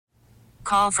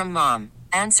Call from mom.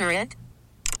 Answer it.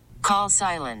 Call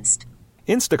silenced.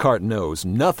 Instacart knows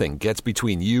nothing gets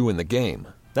between you and the game.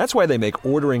 That's why they make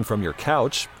ordering from your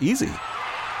couch easy.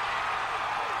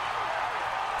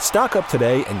 Stock up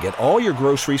today and get all your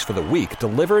groceries for the week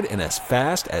delivered in as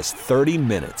fast as 30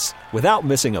 minutes without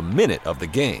missing a minute of the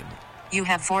game. You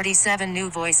have 47 new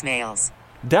voicemails.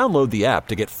 Download the app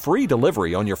to get free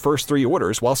delivery on your first 3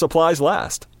 orders while supplies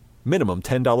last. Minimum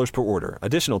 $10 per order.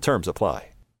 Additional terms apply.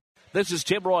 This is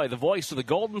Tim Roye, the voice of the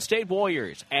Golden State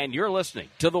Warriors, and you're listening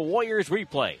to the Warriors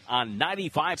Replay on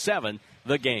 95.7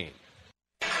 The Game.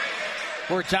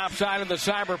 We're topside of the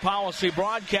Cyber Policy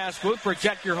broadcast booth.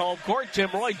 Protect your home court. Tim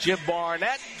Roye, Jim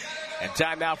Barnett. And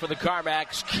time now for the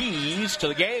CarMax keys to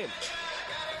the game.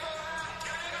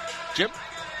 Jim?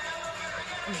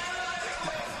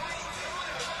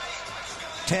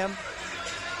 Tim,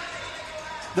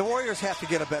 the Warriors have to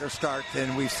get a better start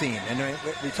than we've seen. And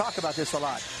we talk about this a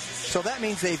lot. So that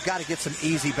means they've got to get some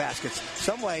easy baskets.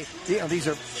 Some way, these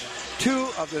are two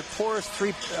of the poorest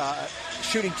three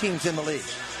shooting teams in the league.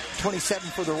 27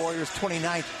 for the Warriors,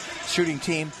 29th shooting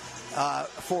team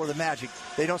for the Magic.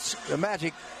 The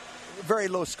Magic, very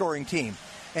low scoring team.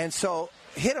 And so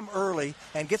hit them early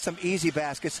and get some easy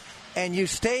baskets. And you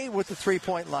stay with the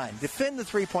three-point line. Defend the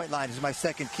three-point line is my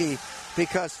second key,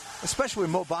 because especially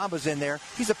when Mo Bamba's in there,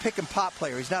 he's a pick-and-pop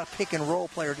player. He's not a pick-and-roll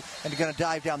player and going to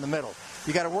dive down the middle.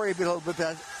 You got to worry a little bit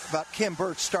about Kim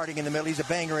Birch starting in the middle. He's a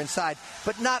banger inside,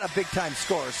 but not a big-time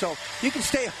scorer. So you can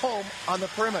stay home on the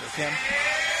perimeter, Kim.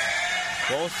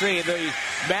 We'll see. The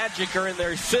Magic are in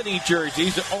their city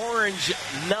jerseys. Orange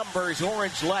numbers,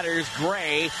 orange letters,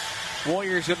 gray.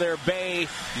 Warriors in their bay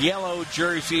yellow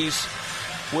jerseys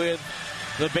with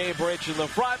the Bay Bridge in the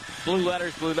front. Blue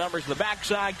letters, blue numbers in the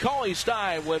backside. Cauley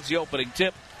Stein wins the opening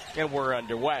tip, and we're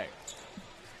underway.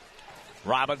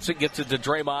 Robinson gets it to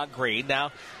Draymond Green.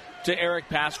 Now to Eric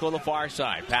Paschall on the far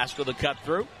side. Paschall to cut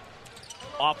through.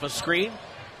 Off a screen.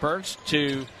 Burks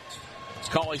to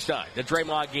Cauley Stein. To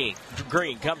Draymond Green.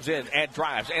 Green comes in and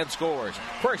drives and scores.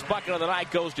 First bucket of the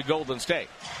night goes to Golden State.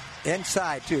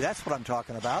 Inside, too. That's what I'm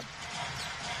talking about.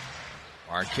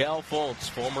 Markelle Fultz,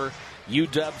 former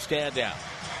UW standout.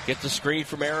 Gets the screen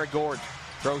from Aaron Gordon.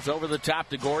 Throws over the top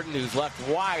to Gordon, who's left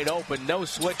wide open. No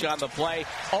switch on the play.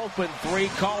 Open three.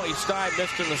 Cauley Stein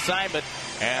missed an assignment.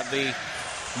 And the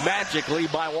Magic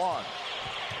lead by one.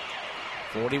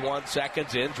 41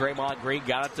 seconds in. Draymond Green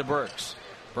got it to Burks.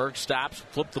 Burks stops,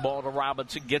 flipped the ball to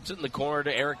Robinson, gets it in the corner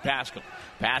to Eric Paschall.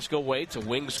 Paschall waits, a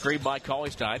wing screen by Cauley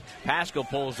Stein. Paschall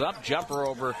pulls up, jumper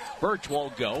over, Birch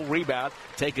won't go. Rebound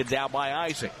taken down by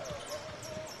Isaac.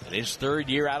 In his third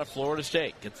year out of Florida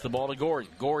State, gets the ball to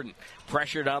Gordon. Gordon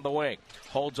pressured on the wing,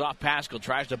 holds off Paschall,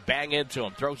 tries to bang into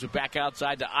him, throws it back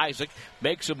outside to Isaac,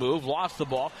 makes a move, lost the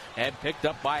ball, and picked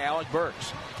up by Alec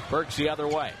Burks. Burks the other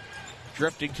way.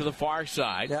 Drifting to the far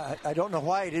side. Yeah, I don't know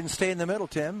why he didn't stay in the middle,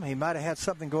 Tim. He might have had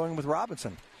something going with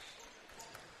Robinson.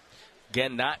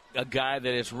 Again, not a guy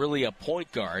that is really a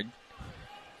point guard.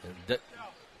 That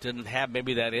didn't have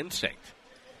maybe that instinct.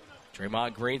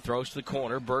 Draymond Green throws to the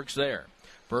corner. Burks there.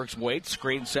 Burks waits.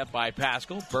 Screen set by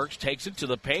Paschall. Burks takes it to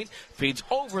the paint. Feeds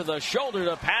over the shoulder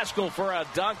to Paschall for a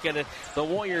dunk. And the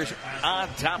Warriors on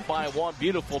top by one.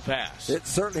 Beautiful pass. It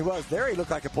certainly was. There he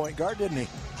looked like a point guard, didn't he?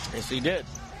 Yes, he did.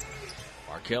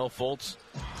 Markelle Fultz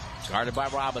guarded by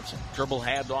Robinson. Dribble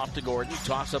hand off to Gordon.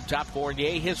 Toss up top.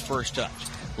 Fournier, his first touch.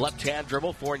 Left hand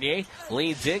dribble. Fournier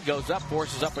leans in, goes up,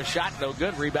 forces up a shot. No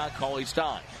good. Rebound, Cauley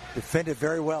Stein. Defended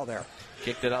very well there.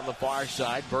 Kicked it on the far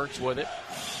side. Burks with it.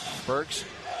 Burks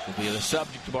will be the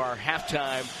subject of our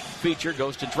halftime feature.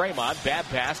 Goes to Draymond. Bad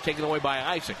pass taken away by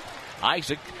Isaac.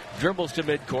 Isaac dribbles to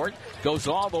midcourt. Goes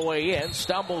all the way in.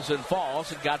 Stumbles and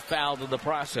falls and got fouled in the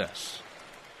process.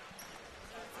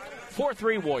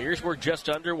 4-3 Warriors. We're just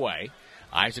underway.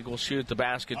 Isaac will shoot at the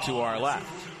basket to our left.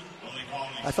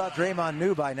 I thought Draymond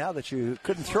knew by now that you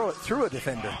couldn't throw it through a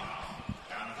defender.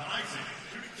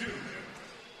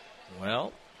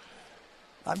 Well,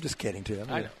 I'm just kidding, too.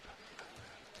 I know.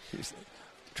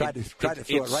 Tried to throw it right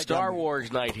it's down. Star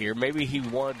Wars night here. Maybe he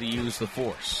wanted to use the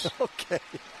Force. Okay.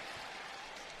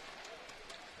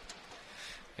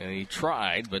 And he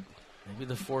tried, but maybe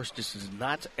the Force just is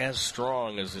not as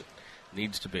strong as it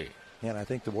needs to be. And I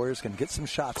think the Warriors can get some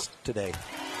shots today.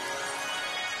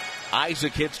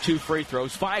 Isaac hits 2 free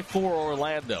throws. 5-4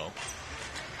 Orlando.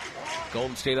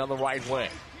 Golden State on the right wing.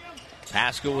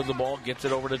 Paschall with the ball, gets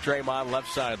it over to Draymond, left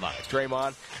sideline.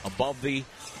 Draymond above the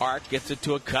arc, gets it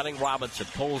to a cutting Robinson.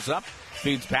 Pulls up,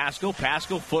 feeds Paschall.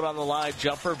 Paschall, foot on the line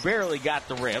jumper, barely got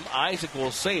the rim. Isaac will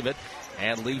save it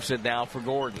and leaves it now for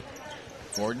Gordon.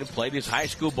 Gordon played his high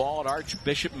school ball at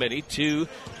Archbishop Mitty, 2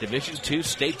 Division II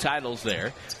state titles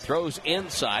there. Throws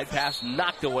inside, pass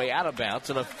knocked away out of bounds,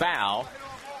 and a foul.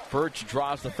 Birch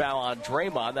draws the foul on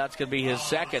Draymond. That's going to be his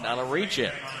second on a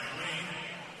reach-in.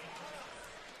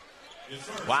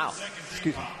 Wow.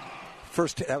 Excuse me.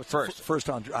 That was first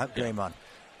on Draymond.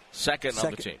 Second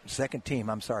on the team. Second team.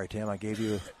 I'm sorry, Tim. I gave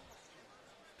you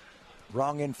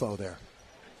wrong info there.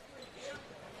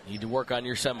 Need to work on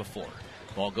your semaphore.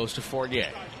 Ball goes to Fournier.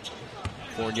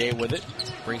 Fournier with it.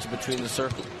 Brings it between the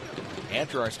circle.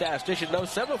 Andrew, our statistician,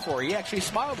 knows semaphore. He actually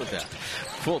smiled with that.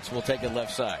 Fultz will take it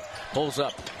left side. Pulls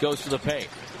up. Goes to the paint.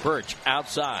 Birch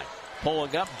outside.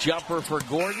 Pulling up. Jumper for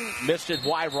Gordon. Missed it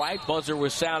wide right. Buzzer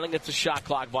was sounding. It's a shot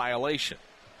clock violation.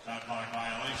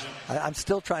 I'm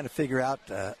still trying to figure out,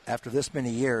 after this many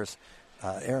years,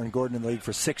 Aaron Gordon in the league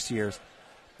for 6 years,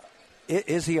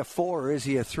 is he a 4 or is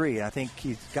he a 3? I think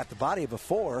he's got the body of a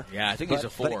 4. Yeah, I think he's a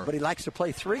 4. But he likes to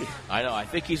play 3. I know. I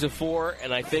think he's a 4,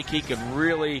 and I think he can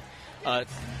really,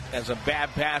 as a bad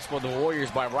pass for the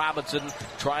Warriors by Robinson,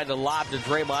 trying to lob to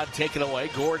Draymond, taken away.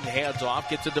 Gordon hands off,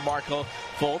 gets it to Markelle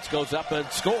Fultz, goes up and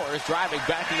scores, driving,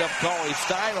 backing up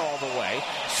Cauley-Stein all the way.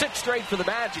 6 straight for the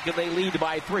Magic, and they lead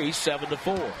by 3,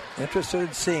 7-4. Interested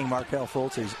in seeing Markelle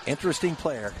Fultz. He's an interesting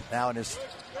player now in his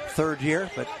 3rd year,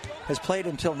 but has played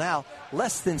until now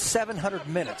less than 700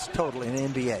 minutes total in the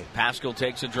NBA. Pascal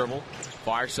takes a dribble.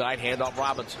 Far side, handoff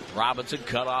Robinson. Robinson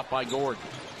cut off by Gordon.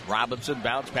 Robinson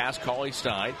bounce past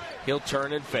Cauley-Stein. He'll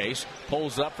turn and face.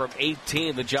 Pulls up from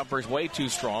 18. The jumper's way too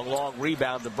strong. Long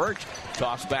rebound to Birch.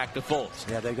 Toss back to Fultz.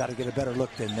 Yeah, they've got to get a better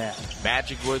look than that.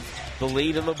 Magic with the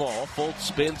lead in the ball. Fultz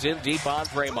spins in deep on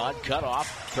Draymond. Cut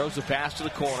off. Throws a pass to the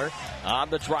corner. On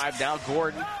the drive now,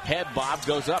 Gordon. Head bob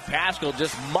goes up. Pascal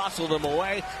just muscled him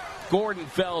away. Gordon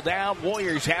fell down.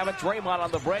 Warriors have it. Draymond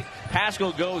on the break.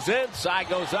 Pascal goes in. Side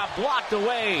goes up. Blocked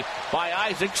away by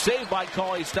Isaac. Saved by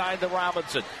Cauley-Stein to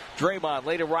Robinson. Draymond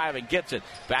late arriving. Gets it.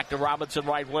 Back to Robinson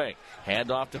right wing.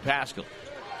 Hand off to Pascal.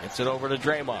 Gets it over to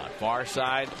Draymond. Far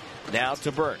side now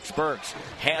to Burks. Burks.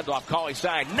 Hand off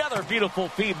Cauley-Stein. Another beautiful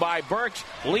feed by Burks.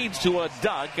 Leads to a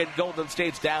dunk. And Golden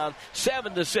State's down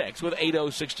 7-6 with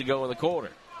 8:06 to go in the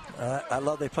quarter. I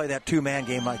love they play that 2-man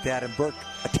game like that. And Burke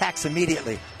attacks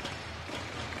immediately.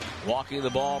 Walking the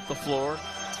ball up the floor.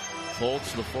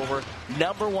 Fultz, the former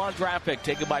 #1 draft pick,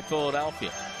 taken by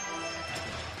Philadelphia.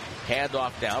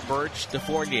 Handoff down. Birch to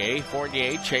Fournier.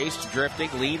 Fournier chased, drifting,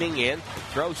 leaning in.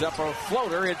 Throws up a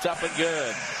floater. It's up and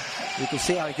good. You can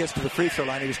see how he gets to the free throw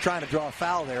line. He was trying to draw a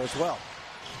foul there as well.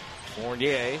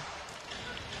 Fournier.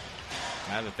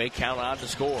 Now that they count on to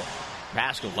score.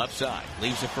 Pascal left side.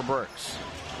 Leaves it for Burks.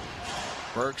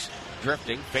 Burks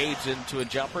drifting, fades into a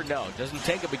jumper. No, doesn't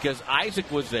take it because Isaac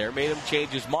was there, made him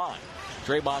change his mind.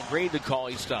 Draymond Green to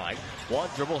Cauley-Stein. One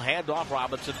dribble, handoff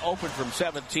Robinson, open from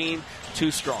 17,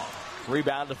 too strong.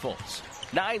 Rebound to Fultz.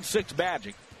 9-6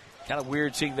 Magic. Kind of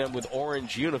weird seeing them with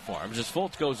orange uniforms. As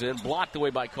Fultz goes in, blocked away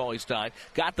by Cauley-Stein.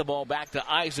 Got the ball back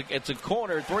to Isaac. It's a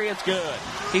corner three. It's good.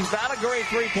 He's not a great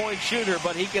three-point shooter,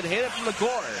 but he can hit it from the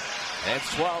corner. And it's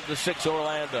 12-6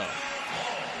 Orlando.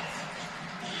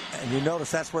 And you notice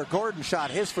that's where Gordon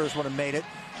shot his first one and made it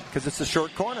because it's a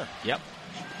short corner. Yep.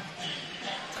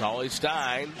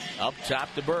 Cauley-Stein up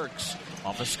top to Burks.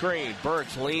 Off a screen.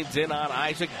 Burks leans in on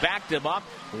Isaac. Backed him up.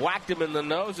 Whacked him in the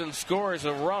nose and scores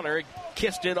a runner.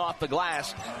 Kissed it off the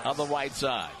glass on the right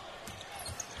side.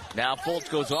 Now Fultz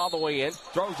goes all the way in.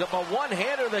 Throws up a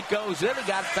one-hander that goes in and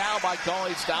got fouled by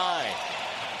Cauley-Stein.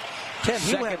 Tim, he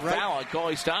Second went foul on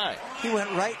Cauley-Stein. He went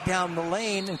right down the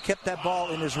lane and kept that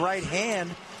ball in his right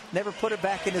hand. Never put it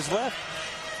back in his left.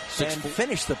 And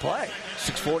finished the play.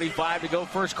 6:45 to go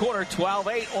first quarter.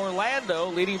 12-8 Orlando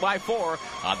leading by 4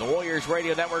 on the Warriors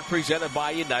Radio Network presented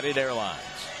by United Airlines.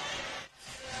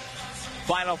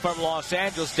 Final from Los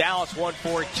Angeles, Dallas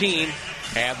 114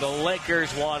 and the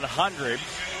Lakers 100.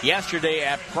 Yesterday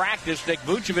at practice, Nick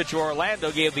Vucevic of Orlando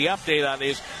gave the update on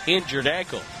his injured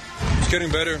ankle. It's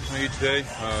getting better each day.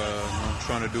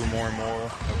 Trying to do more and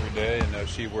more every day and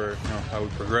see where how we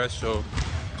progress. So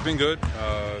it's been good.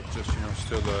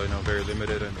 Still very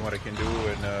limited in what I can do,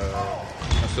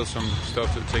 and still some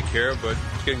stuff to take care of. But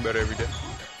it's getting better every day.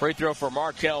 Free throw for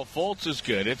Markelle Fultz is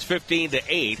good. It's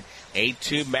 15-8.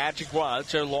 8-2 Magic One.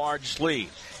 It's their largest lead.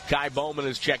 Kai Bowman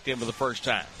has checked in for the first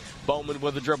time. Bowman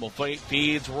with a dribble.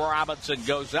 Feeds Robinson.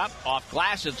 Goes up. Off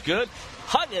glass. It's good.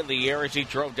 Hung in the air as he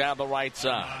drove down the right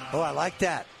side. Oh, I like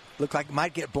that. Looked like it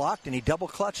might get blocked, and he double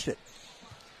clutched it.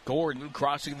 Gordon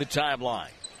crossing the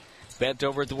timeline. Bent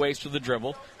over at the waist with the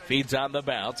dribble. Feeds on the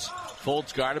bounce.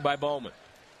 Fultz guarded by Bowman.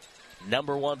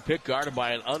 #1 pick guarded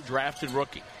by an undrafted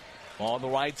rookie. On the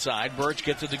right side, Birch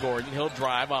gets it to Gordon. He'll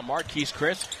drive on Marquise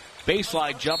Chris.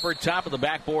 Baseline jumper, top of the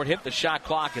backboard, hit the shot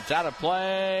clock. It's out of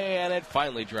play, and it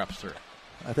finally drops through.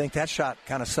 I think that shot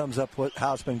kind of sums up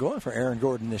how it's been going for Aaron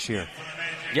Gordon this year.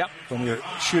 Yep. When you're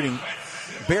shooting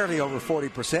barely over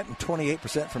 40% and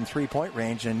 28% from three-point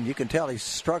range, and you can tell he's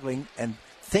struggling and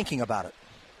thinking about it.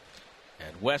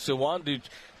 And Wes Iwundu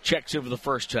checks in for the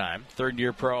first time,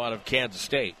 third-year pro out of Kansas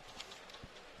State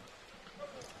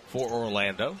for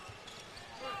Orlando.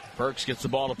 Burks gets the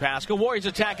ball to Pascal. Warriors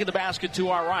attacking the basket to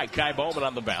our right. Kai Bowman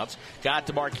on the bounce. Got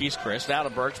to Marquise Chris. Now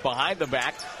to Burks behind the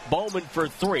back. Bowman for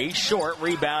three. Short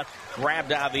rebound.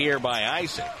 Grabbed out of the air by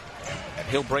Isaac. And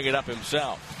he'll bring it up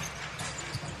himself.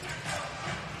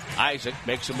 Isaac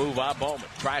makes a move on Bowman.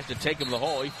 Tries to take him to the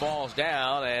hole. He falls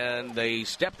down, and they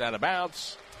stepped out of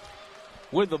bounds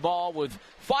with the ball with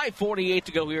 5:48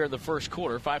 to go here in the first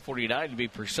quarter. 5:49 to be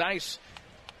precise.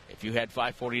 If you had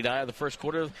 5:49 in the first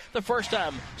quarter, the first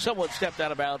time someone stepped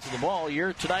out of bounds of the ball,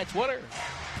 you're tonight's winner.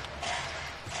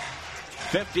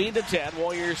 15-10,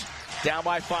 Warriors down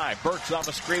by 5. Burks off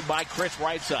a screen by Chris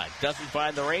right side. Doesn't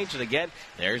find the range, and again,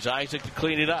 there's Isaac to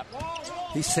clean it up.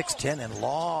 He's 6'10 and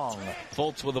long.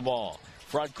 Fultz with the ball.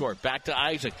 Front court, back to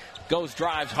Isaac. Goes,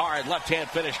 drives hard, left-hand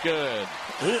finish, good.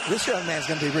 This young man's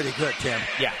going to be really good, Tim.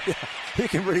 Yeah. You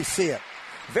can really see it.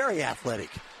 Very athletic.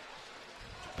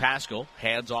 Pascal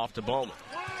hands off to Bowman.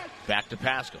 Back to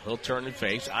Pascal. He'll turn and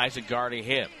face. Isaac guarding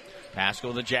him.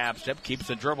 Pascal with a jab step. Keeps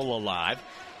the dribble alive.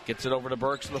 Gets it over to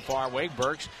Burks in the far wing.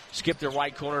 Burks skipped the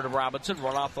right corner to Robinson.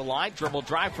 Run off the line. Dribble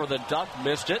drive for the dunk.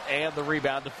 Missed it. And the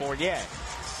rebound to Fournier.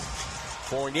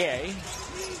 Fournier.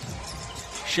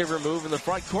 Shiver move in the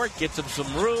front court. Gets him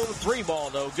some room. Three ball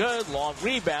no good. Long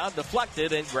rebound.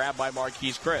 Deflected and grabbed by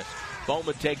Marquise Chris.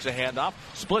 Bowman takes a handoff,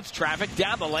 splits traffic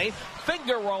down the lane,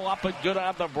 finger roll up and good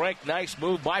on the break. Nice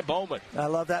move by Bowman. I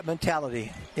love that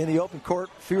mentality. In the open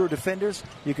court, fewer defenders,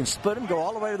 you can split them, go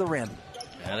all the way to the rim.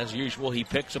 And as usual, he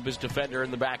picks up his defender in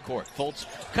the backcourt. Fultz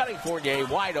cutting Fournier,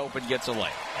 wide open, gets a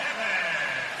lay.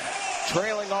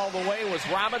 Trailing all the way was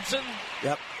Robinson.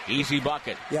 Yep. Easy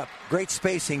bucket. Yep. Great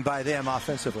spacing by them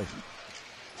offensively.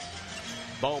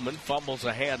 Bowman fumbles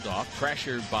a handoff,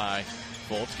 pressured by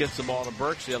Fultz. Gets the ball to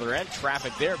Burks, the other end.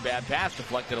 Traffic there, bad pass,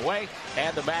 deflected away.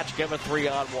 And the match give a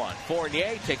 3-on-1.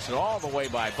 Fournier takes it all the way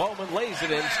by Bowman, lays it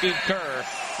in. Steve Kerr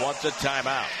wants a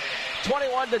timeout.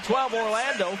 21-12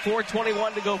 Orlando,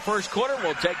 4:21 to go first quarter.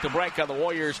 We'll take the break on the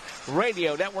Warriors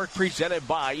Radio Network, presented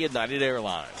by United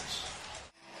Airlines.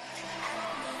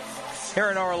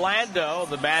 Here in Orlando,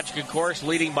 the Magic, of course,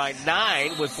 leading by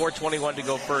 9 with 4:21 to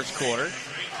go first quarter.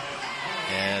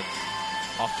 And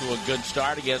off to a good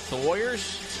start against the Warriors.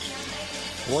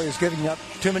 Warriors giving up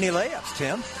too many layups,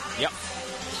 Tim. Yep.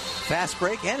 Fast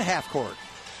break and half court.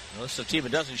 Well, this is a team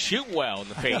that doesn't shoot well in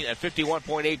the paint at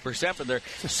 51.8%, but they're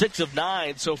 6 of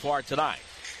 9 so far tonight.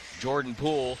 Jordan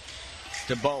Poole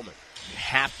to Bowman. You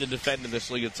have to defend in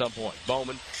this league at some point.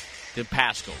 Bowman to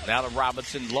Pascal. Now to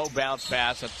Robinson. Low bounce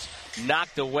pass. That's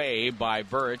knocked away by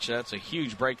Birch. That's a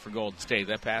huge break for Golden State.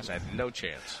 That pass had no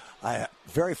chance.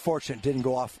 Very fortunate didn't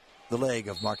go off the leg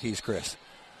of Marquise Chris.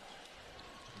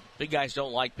 Big guys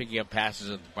don't like picking up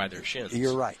passes by their shins.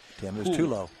 You're right, Tim. It was too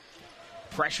low.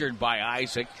 Pressured by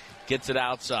Isaac. Gets it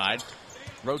outside.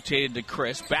 Rotated to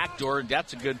Chris. Backdoor.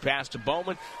 That's a good pass to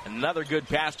Bowman. Another good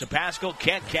pass to Pascal.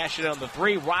 Can't cash it on the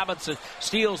three. Robinson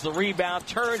steals the rebound.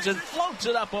 Turns and floats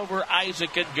it up over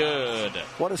Isaac and good.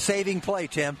 What a saving play,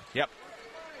 Tim. Yep.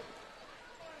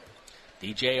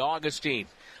 DJ Augustine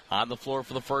on the floor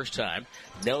for the first time.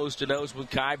 Nose to nose with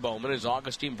Kai Bowman as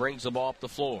Augustine brings the ball up the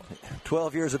floor.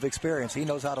 12 years of experience. He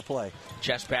knows how to play.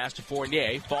 Chest pass to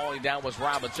Fournier. Falling down was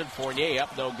Robinson. Fournier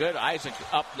up no good. Isaac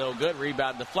up no good.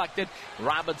 Rebound deflected.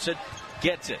 Robinson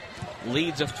gets it.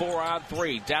 Leads a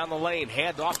 4-on-3. Down the lane.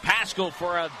 Hand off. Pascal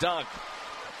for a dunk.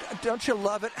 Don't you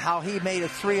love it how he made a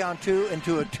 3-on-2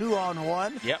 into a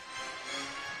 2-on-1? Yep.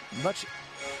 Much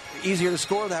easier to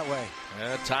score that way.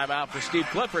 Timeout for Steve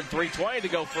Clifford. 3:20 to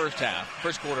go first half.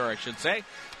 First quarter, I should say.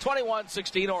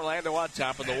 21-16 Orlando on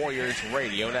top of the Warriors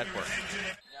Radio Network.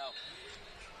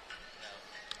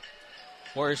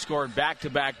 Warriors scored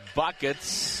back-to-back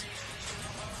buckets.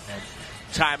 And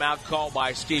timeout called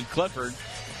by Steve Clifford.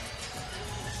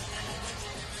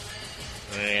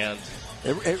 And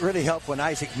it really helped when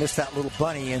Isaac missed that little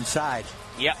bunny inside.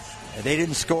 Yep. And they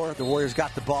didn't score. The Warriors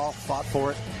got the ball, fought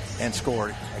for it, and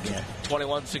scored again.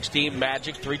 21-16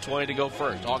 Magic, 3:20 to go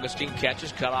first. Augustine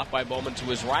catches, cut off by Bowman to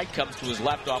his right, comes to his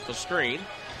left off the screen.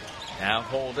 Now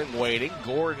holding, waiting.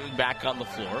 Gordon back on the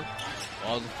floor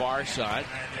on the far side.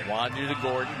 Iwundu to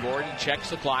Gordon. Gordon checks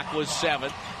the clock, was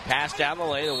 7. Pass down the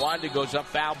lane. Iwundu goes up,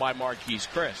 fouled by Marquise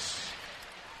Chris.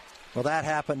 Well, that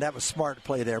happened. That was smart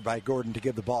play there by Gordon to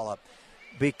give the ball up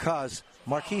because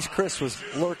Marquise Chris was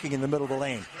lurking in the middle of the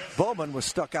lane. Bowman was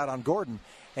stuck out on Gordon,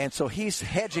 and so he's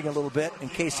hedging a little bit in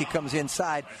case he comes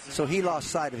inside. So he lost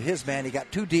sight of his man. He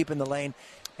got too deep in the lane,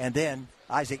 and then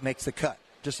Isaac makes the cut.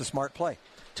 Just a smart play.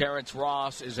 Terrence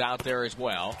Ross is out there as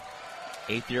well.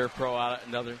 8th-year pro, out,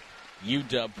 another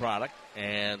UW product.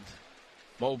 And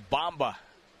Mo Bamba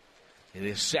in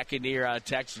his 2nd year out of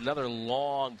Texas, another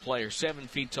long player, 7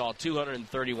 feet tall,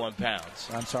 231 pounds.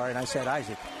 I'm sorry, and I said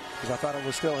Isaac because I thought it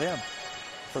was still him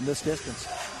from this distance.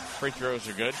 Free throws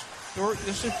are good.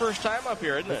 This is your first time up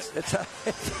here, isn't it? It's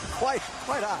quite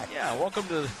high. Yeah, welcome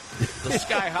to the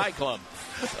Sky High Club.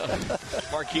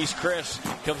 Marquise Chris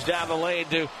comes down the lane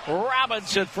to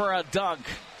Robinson for a dunk.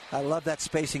 I love that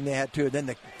spacing they had, too. And then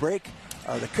the break,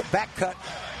 the back cut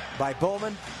by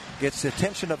Bowman gets the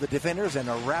attention of the defenders and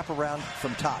a wraparound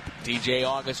from top. DJ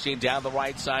Augustine down the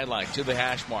right sideline to the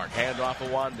hash mark. Hand off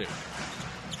Iwundu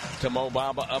to Mo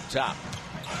Bamba up top.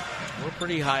 We're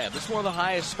pretty high up. This is one of the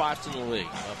highest spots in the league.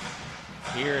 Up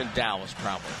here in Dallas,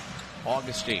 probably.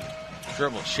 Augustine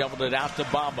dribble, shoveled it out to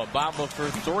Bamba. Bamba for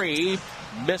 3.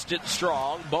 Missed it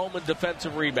strong. Bowman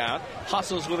defensive rebound.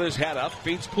 Hustles with his head up.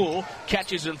 Beats Poole.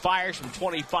 Catches and fires from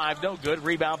 25. No good.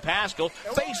 Rebound Pascal.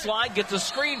 Baseline. Gets a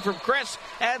screen from Chris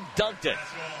and dunked it.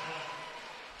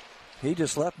 He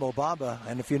just left Mo Bamba.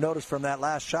 And if you notice from that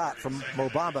last shot from Mo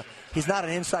Bamba, he's not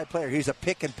an inside player. He's a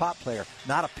pick and pop player,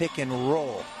 not a pick and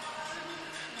roll.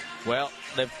 Well,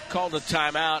 they've called a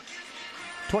timeout.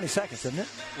 20 seconds, isn't it?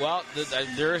 Well,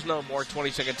 there is no more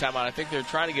 20-second timeout. I think they're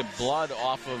trying to get blood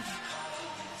off of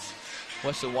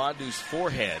Wes Iwundu's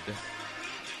forehead.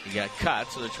 He got cut,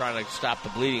 so they're trying to stop the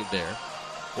bleeding there.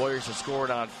 Warriors have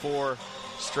scored on 4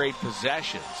 straight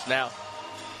possessions. Now,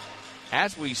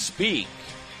 as we speak,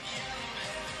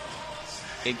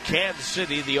 in Kansas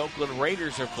City, the Oakland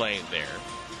Raiders are playing there.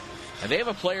 And they have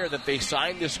a player that they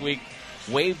signed this week,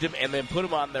 waived him, and then put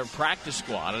him on their practice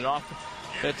squad, an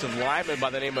offensive lineman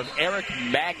by the name of Eric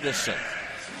Magnuson.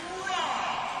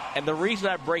 And the reason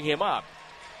I bring him up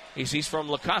is he's from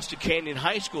La Costa Canyon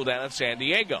High School down in San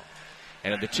Diego.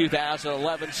 And in the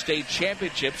 2011 state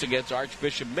championships against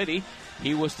Archbishop Mitty,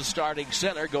 he was the starting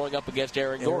center going up against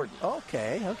Aaron Gordon.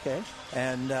 Okay.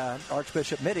 And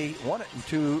Archbishop Mitty won it in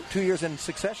two years in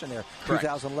succession there, correct.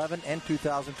 2011 and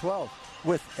 2012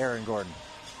 with Aaron Gordon.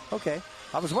 Okay.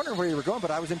 I was wondering where you were going,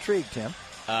 but I was intrigued, Tim.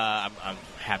 I'm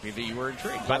happy that you were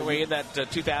intrigued. By the way, in that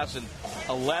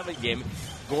 2011 game,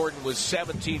 Gordon was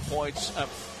 17 points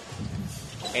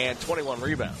and 21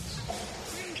 rebounds.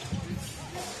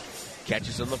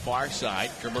 Catches on the far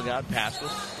side, dribbling out Pascal,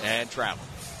 and travel.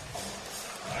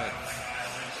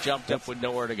 Jumped up with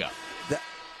nowhere to go.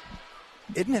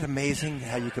 Isn't it amazing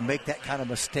how you can make that kind of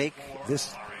mistake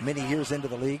this many years into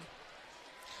the league?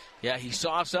 Yeah, he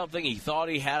saw something. He thought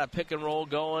he had a pick and roll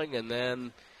going, and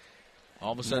then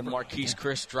all of a sudden Marquise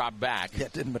Chris dropped back. Yeah,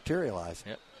 it didn't materialize.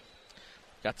 Yep.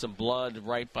 Got some blood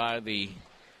right by the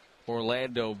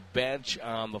Orlando bench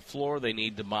on the floor. They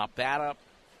need to mop that up.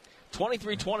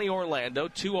 23-20 Orlando,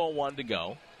 2:01 to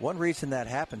go. One reason that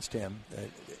happens, Tim,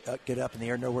 get up in the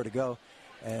air, nowhere to go,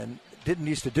 and didn't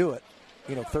used to do it,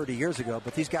 30 years ago.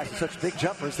 But these guys are such big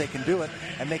jumpers, they can do it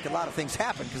and make a lot of things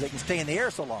happen because they can stay in the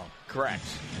air so long. Correct.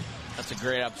 That's a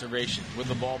great observation. With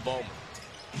the ball, Bowman.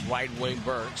 Right wing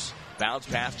Burks. Bounce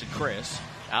pass to Chris.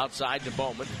 Outside to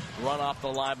Bowman. Run off the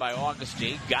line by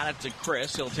Augustine. Got it to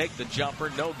Chris. He'll take the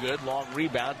jumper. No good. Long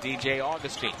rebound, DJ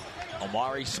Augustine.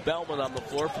 Omari Spellman on the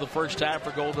floor for the first time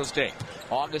for Golden State.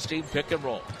 Augustine pick and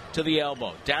roll to the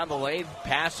elbow. Down the lane.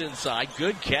 Pass inside.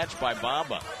 Good catch by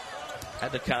Bamba.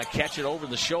 Had to kind of catch it over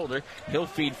the shoulder. He'll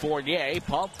feed Fournier.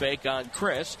 Pump fake on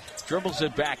Chris. Dribbles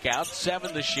it back out.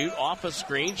 7 to shoot. Off a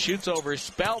screen. Shoots over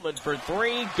Spellman for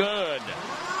 3. Good.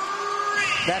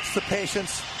 That's the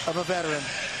patience of a veteran.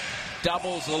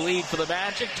 Doubles the lead for the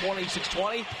Magic.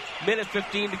 26-20. Minute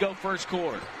 15 to go first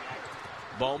quarter.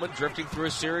 Bowman drifting through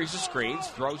a series of screens.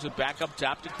 Throws it back up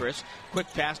top to Chris. Quick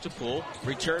pass to Poole.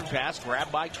 Return pass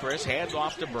grabbed by Chris. Hands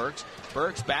off to Burks.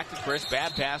 Burks back to Chris.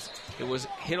 Bad pass. It was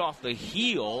hit off the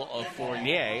heel of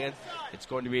Fournier. And it's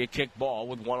going to be a kick ball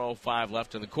with 1:05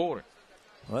 left in the quarter.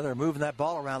 Well, they're moving that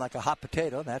ball around like a hot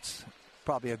potato. That's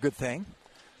probably a good thing.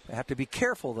 They have to be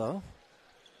careful, though.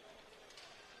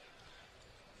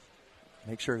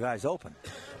 Make sure guys open.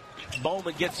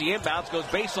 Bowman gets the inbounds, goes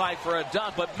baseline for a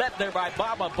dunk, but met there by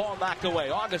Bamba. Ball knocked away.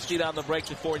 Augustine on the break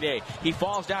to Fournier. He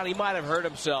falls down. He might have hurt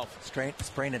himself.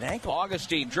 Sprained an ankle.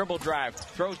 Augustine, dribble drive,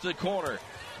 throws to the corner.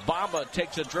 Bamba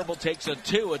takes a dribble, takes a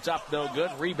 2. It's up, no good.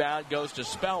 Rebound goes to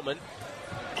Spellman.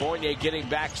 Fournier getting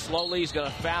back slowly. He's going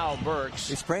to foul Burks.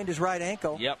 He sprained his right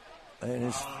ankle. Yep. and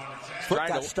his foot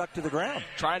got stuck to the ground.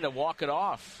 Trying to walk it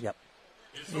off. Yep.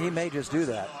 He may just do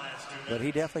that, but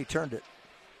he definitely turned it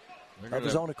of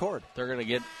his own accord. They're going to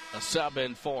get a sub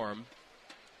in for him.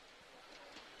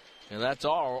 And that's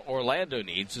all Orlando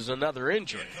needs is another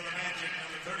injury.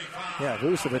 Yeah,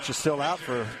 Vucevic is still out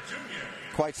for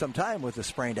quite some time with a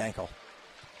sprained ankle.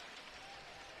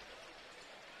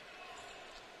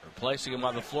 Replacing him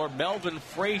on the floor, Melvin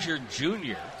Frazier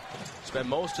Jr. Spent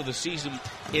most of the season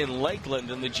in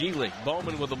Lakeland in the G League.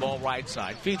 Bowman with the ball right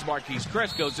side. Feeds Marquise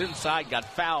Chris, goes inside, got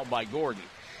fouled by Gordon.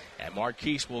 And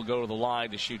Marquise will go to the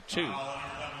line to shoot 2.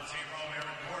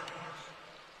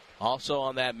 Also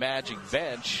on that Magic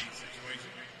bench,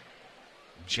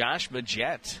 Josh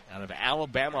Magette out of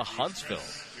Alabama Huntsville,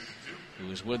 who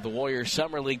was with the Warriors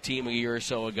Summer League team a year or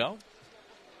so ago.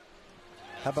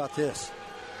 How about this?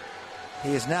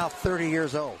 He is now 30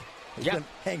 years old. He's been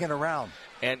hanging around.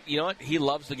 And you know what? He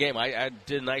loves the game. I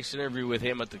did a nice interview with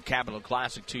him at the Capital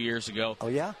Classic 2 years ago. Oh,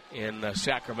 yeah? In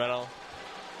Sacramento.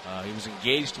 He was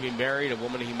engaged to be married, a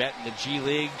woman he met in the G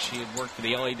League. She had worked for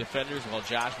the LA Defenders while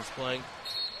Josh was playing,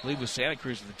 I believe, with Santa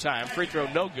Cruz at the time. Free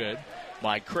throw no good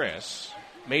by Chris.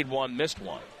 Made one, missed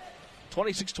one.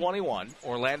 26-21.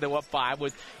 Orlando up 5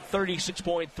 with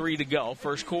 36.3 to go,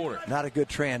 first quarter. Not a good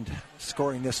trend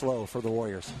scoring this low for the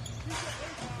Warriors.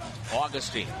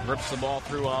 Augustine rips the ball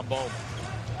through on Bowman.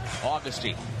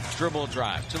 Augustine, dribble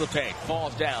drive to the paint,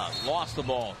 falls down, lost the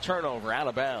ball, turnover, out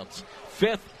of bounds.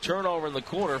 5th turnover in the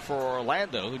quarter for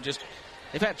Orlando, who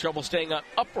they've had trouble staying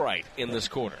upright in this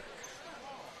quarter.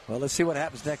 Well, let's see what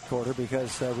happens next quarter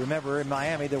because, remember, in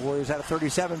Miami, the Warriors had a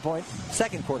 37-point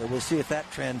second quarter. We'll see if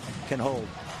that trend can hold.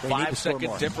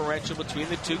 5-second differential between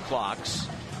the two clocks.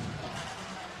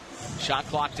 Shot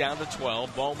clock down to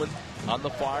 12. Bowman on the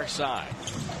far side.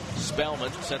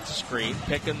 Spellman sets a screen.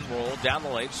 Pick and roll down the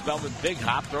lane. Spellman big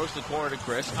hop. Throws the corner to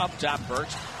Chris. Up top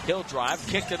Burks. He'll drive.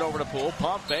 Kicked it over to Poole.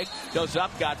 Pump fake. Goes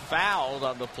up. Got fouled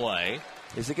on the play.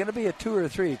 Is it going to be a 2 or a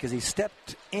 3? Because he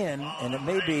stepped in, and it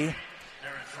may be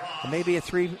a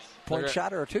 3-point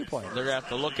shot or a 2-point. They're going to have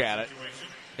to look at it.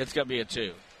 It's going to be a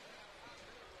 2.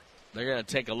 They're going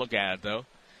to take a look at it, though,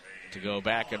 to go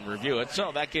back and review it.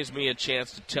 So that gives me a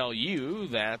chance to tell you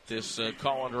that this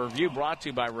call and review brought to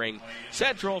you by Ring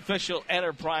Central, official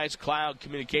enterprise cloud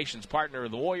communications partner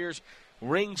of the Warriors.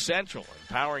 Ring Central,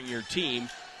 empowering your team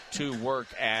to work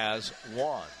as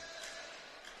one.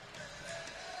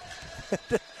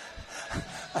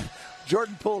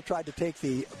 Jordan Poole tried to take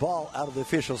the ball out of the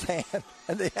official's hand,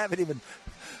 and they haven't even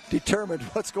determined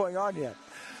what's going on yet.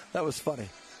 That was funny.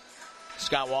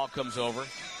 Scott Wall comes over.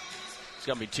 It's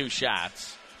going to be 2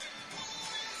 shots.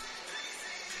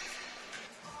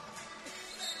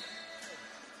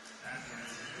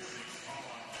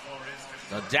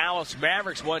 The Dallas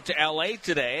Mavericks went to L.A.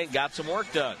 today and got some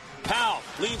work done. Powell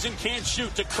leans and can't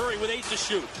shoot to Curry with 8 to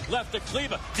shoot. Left to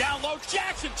Kleba. Down low.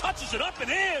 Jackson touches it up and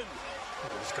in.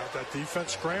 He's got that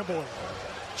defense scrambling.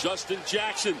 Justin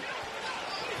Jackson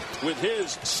with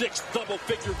his 6th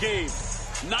double-figure game.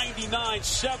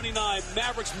 99-79.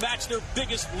 Mavericks match their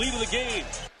biggest lead of the game.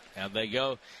 And they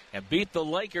go and beat the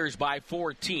Lakers by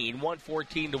 14,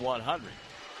 114-100.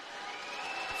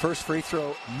 First free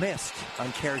throw missed,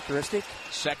 uncharacteristic.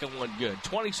 Second one good.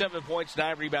 27 points,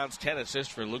 9 rebounds, 10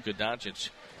 assists for Luka Doncic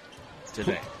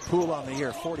today. Poole on the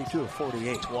year, 42 of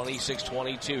 48.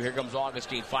 26-22. Here comes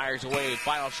Augustine. Fires away.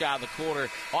 Final shot of the quarter.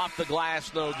 Off the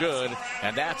glass, no good.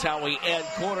 And that's how we end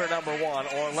quarter number 1.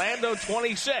 Orlando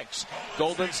 26.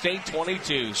 Golden State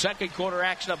 22. Second quarter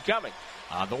action upcoming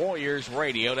on the Warriors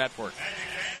Radio Network.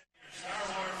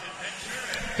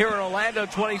 Here in Orlando,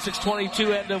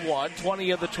 26-22, end of 1.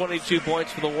 20 of the 22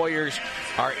 points for the Warriors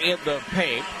are in the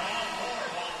paint.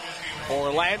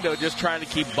 Orlando just trying to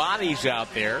keep bodies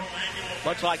out there.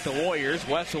 Much like the Warriors,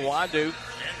 Wes Iwundu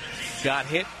got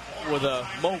hit with a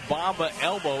Mo Bamba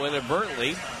elbow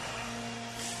inadvertently.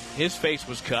 His face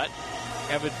was cut.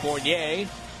 Evan Fournier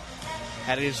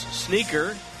had his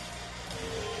sneaker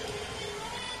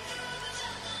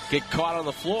get caught on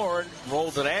the floor and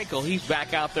rolled an ankle. He's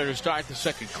back out there to start the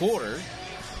second quarter.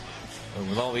 And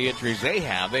with all the injuries they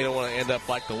have, they don't want to end up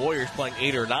like the Warriors playing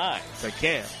 8 or 9 if they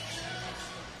can.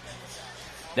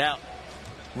 Now,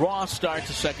 Ross starts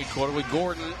the second quarter with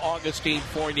Gordon, Augustine,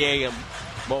 Fournier, and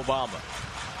Mo Bamba.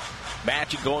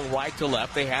 Magic going right to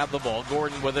left. They have the ball.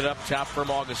 Gordon with it up top from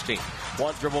Augustine.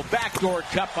 One dribble, backdoor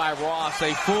cut by Ross.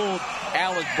 They fooled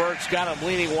Alec Burks, got him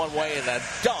leaning one way, and a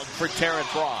dunk for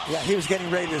Terrence Ross. Yeah, he was getting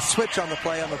ready to switch on the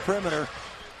play on the perimeter,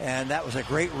 and that was a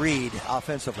great read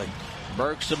offensively.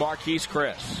 Burks to Marquise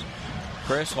Chris.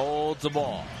 Chris holds the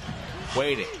ball.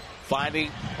 Waiting.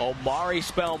 finding Omari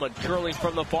Spellman, curling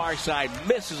from the far side,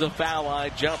 misses a foul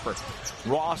line jumper.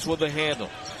 Ross with the handle.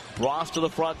 Ross to the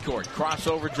front court.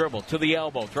 Crossover dribble to the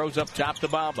elbow. Throws up top to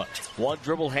Bamba. One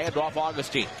dribble handoff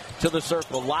Augustine. To the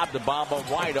circle. Lob to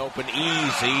Bamba. Wide open.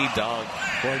 Easy dunk.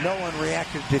 Boy, no one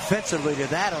reacted defensively to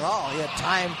that at all. He had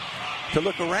time to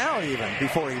look around even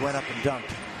before he went up and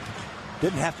dunked.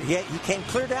 Didn't have to. He came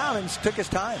clear down and took his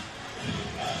time.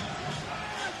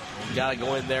 You got to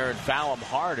go in there and foul him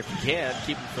hard if you can.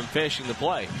 Keep him from finishing the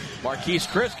play. Marquise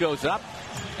Chris goes up.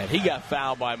 And he got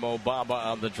fouled by Mo Bamba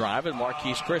on the drive, and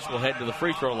Marquise Chris will head to the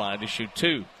free throw line to shoot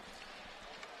 2.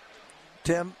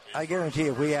 Tim, I guarantee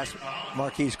if we ask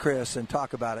Marquise Chris and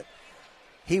talk about it,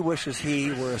 he wishes he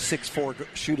were a 6'4"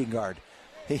 shooting guard.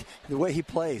 The way he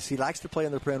plays, he likes to play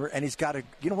on the perimeter, and he's got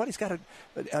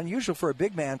unusual for a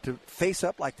big man to face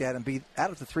up like that and be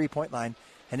out of the three-point line,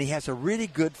 and he has a really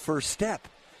good first step.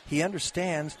 He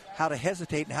understands how to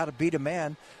hesitate and how to beat a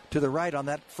man to the right on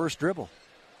that first dribble,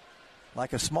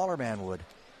 like a smaller man would.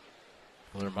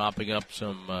 Well, they're mopping up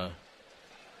some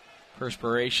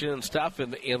perspiration and stuff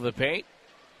in the paint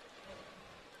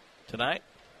tonight.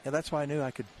 Yeah, that's why I knew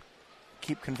I could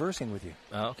keep conversing with you.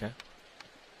 Oh, okay.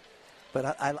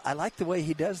 But I like the way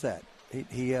he does that.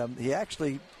 He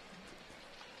actually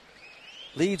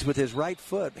leads with his right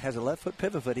foot, has a left foot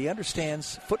pivot foot. He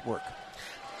understands footwork.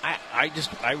 I just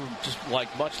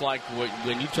like, much like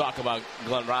when you talk about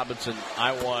Glenn Robinson,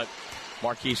 I want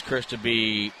Marquise Chris to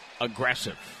be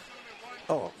aggressive.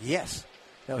 Oh, yes.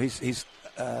 No, he's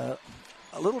a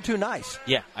little too nice.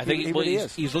 Yeah, I think he really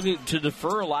is. He's looking to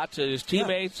defer a lot to his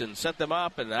teammates and set them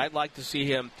up, and I'd like to see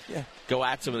him go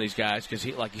at some of these guys because,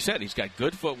 like you said, he's got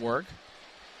good footwork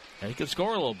and he can score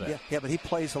a little bit. Yeah, but he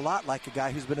plays a lot like a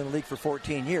guy who's been in the league for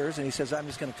 14 years, and he says, I'm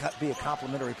just going to be a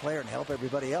complimentary player and help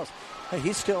everybody else. Hey,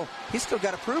 he's still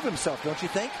got to prove himself, don't you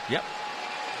think? Yep.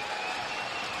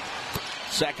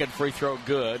 Second free throw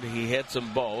good. He hits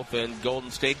them both, and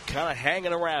Golden State kind of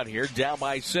hanging around here, down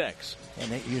by 6.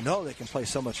 And they can play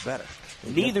so much better.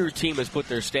 Neither team has put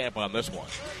their stamp on this one.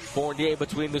 Fournier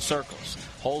between the circles.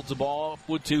 Holds the ball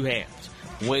with 2 hands.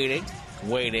 Waiting,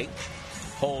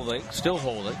 holding, still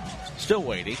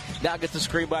waiting. Now gets the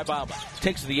screen by Bamba.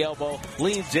 Takes the elbow,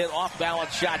 leans in, off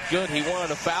balance shot good. He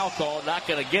wanted a foul call, not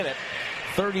going to get it.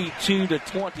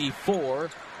 32-24.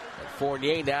 And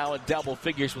Fournier now in double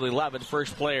figures with 11.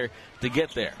 First player to get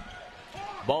there.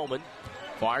 Bowman,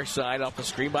 far side off the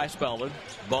screen by Spellman.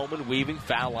 Bowman weaving,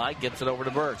 foul line, gets it over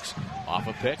to Burks. Off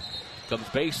a pick, comes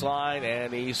baseline,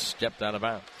 and he's stepped out of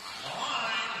bounds.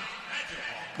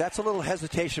 That's a little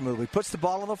hesitation move. He puts the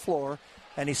ball on the floor,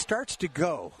 and he starts to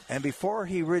go. And before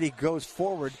he really goes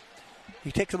forward,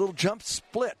 he takes a little jump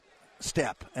split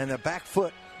step, and the back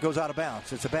foot goes out of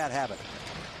bounds. It's a bad habit.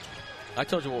 I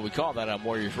told you what we call that on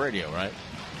Warriors Radio, right?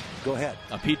 Go ahead.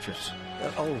 A Petrus.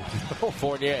 Oh.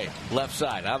 Fournier, left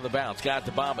side, out of the bounce. Got it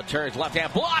to Bamba, turns left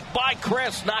hand, blocked by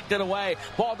Chris, knocked it away.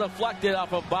 Ball deflected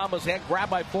off of Bamba's hand,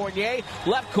 grabbed by Fournier.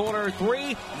 Left corner,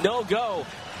 3, no go.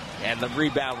 And the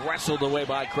rebound wrestled away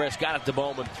by Chris. Got it to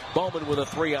Bowman. Bowman with a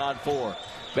 3-on-4.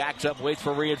 Backs up, waits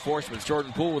for reinforcements.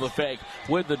 Jordan Poole with a fake,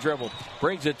 with the dribble.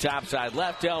 Brings it topside,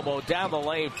 left elbow, down the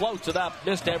lane, floats it up,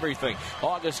 missed everything.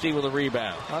 Augustine with a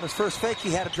rebound. On his first fake, he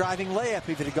had a driving layup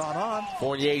if it had gone on.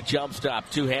 Fournier jump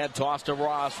stop, 2-hand toss to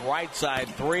Ross. Right side,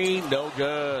 3, no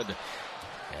good.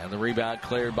 And the rebound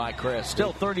cleared by Chris.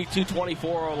 Still 32-24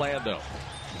 Orlando.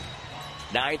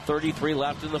 9:33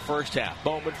 left in the first half.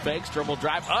 Bowman fakes, dribble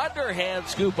drive, underhand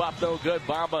scoop up, no good.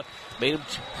 Bamba made him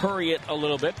hurry it a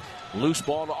little bit. Loose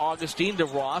ball to Augustine, to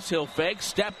Ross. He'll fake,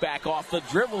 step back off the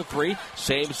dribble 3.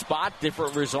 Same spot,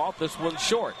 different result. This one's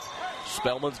short.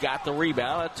 Spellman's got the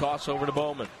rebound. A toss over to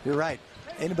Bowman. You're right.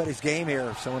 Anybody's game here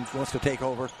if someone wants to take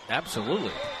over.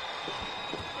 Absolutely.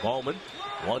 Bowman,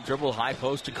 one dribble, high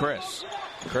post to Chris.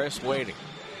 Chris waiting.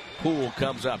 Poole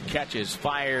comes up, catches,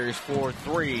 fires for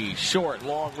 3. Short,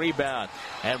 long rebound.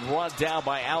 And run down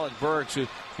by Alec Burks, who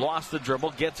lost the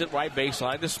dribble. Gets it right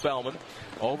baseline to Spellman.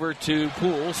 Over to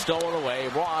Poole, stolen away.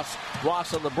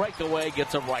 Ross on the breakaway,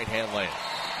 gets a right-hand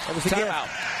layup. It was a gift.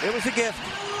 It was a gift.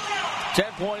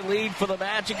 10-point lead for the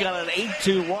Magic on an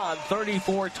 8-2 run.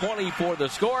 34-24 the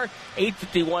score.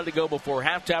 8:51 to go before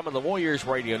halftime on the Warriors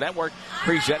Radio Network,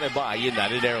 presented by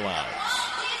United Airlines.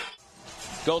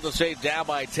 Golden State down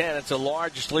by 10. It's the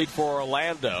largest lead for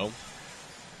Orlando.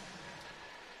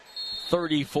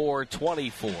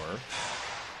 34-24.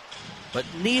 But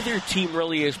neither team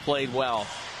really has played well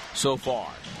so far.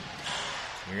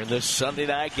 Here in this Sunday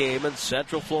night game in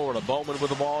Central Florida. Bowman with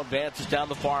the ball, advances down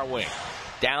the far wing.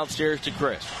 Downstairs to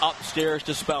Chris. Upstairs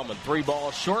to Spellman. 3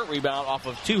 balls short. Rebound off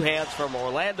of 2 hands from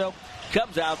Orlando.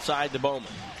 Comes outside to Bowman.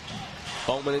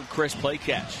 Bowman and Chris play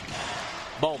catch.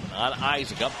 Bowman on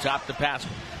Isaac, up top to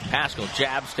Pascal. Pascal,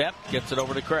 jab step, gets it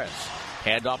over to Chris.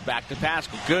 Handoff back to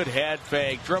Pascal. Good head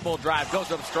fake, dribble drive,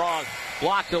 goes up strong,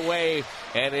 blocked away,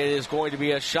 and it is going to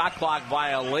be a shot clock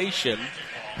violation.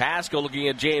 Pascal looking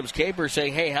at James Caper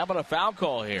saying, hey, how about a foul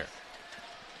call here?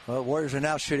 Well, Warriors are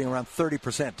now shooting around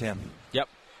 30%, Tim. Yep.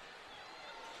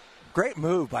 Great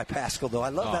move by Pascal, though. I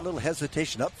love that little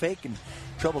hesitation up fake, and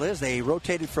trouble is they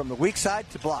rotated from the weak side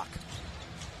to block.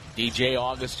 DJ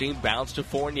Augustine bounce to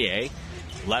Fournier.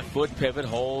 Left foot pivot,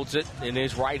 holds it in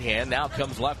his right hand. Now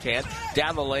comes left hand.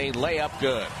 Down the lane, layup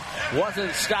good.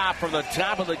 Wasn't stopped from the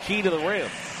top of the key to the rim.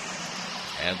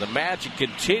 And the Magic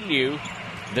continue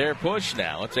their push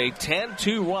now. It's a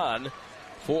 10-2 run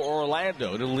for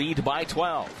Orlando to lead by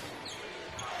 12.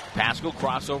 Pascal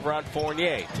crossover on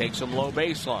Fournier. Takes him low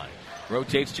baseline.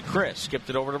 Rotates to Chris. Skipped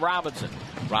it over to Robinson.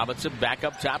 Robinson back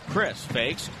up top. Chris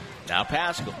fakes. Now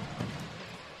Pascal.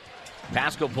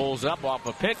 Pascal pulls up off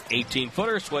a pick.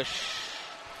 18-footer swish.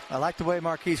 I like the way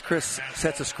Marquise Chris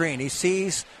sets a screen. He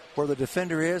sees where the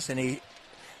defender is, and he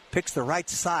picks the right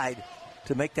side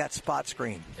to make that spot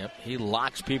screen. Yep, he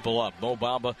locks people up. Mo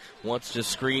Bamba wants to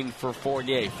screen for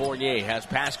Fournier. Fournier has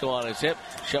Pascal on his hip.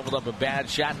 Shoveled up a bad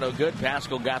shot, no good.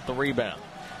 Pascal got the rebound.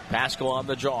 Pascal on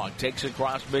the jog. Takes it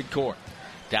across midcourt.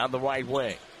 Down the right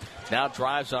wing. Now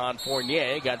drives on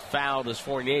Fournier. Got fouled as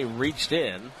Fournier reached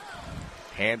in.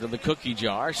 Hand in the cookie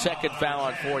jar. Second foul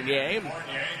on Fournier.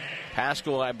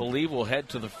 Pascal, I believe, will head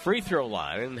to the free throw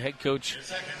line. And head coach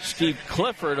Steve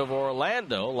Clifford of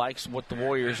Orlando likes what the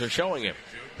Warriors are showing him.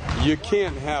 You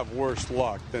can't have worse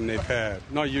luck than they've had.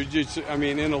 No, you just, I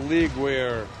mean, in a league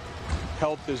where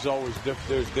health is always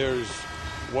different, there's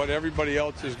what everybody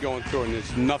else is going through, and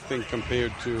it's nothing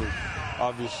compared to,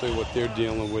 obviously, what they're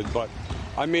dealing with. But,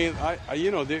 I mean,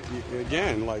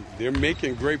 they're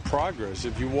making great progress.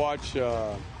 If you watch,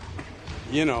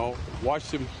 watch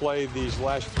them play these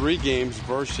last 3 games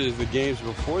versus the games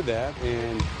before that.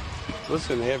 And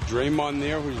listen, they have Draymond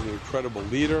there, who's an incredible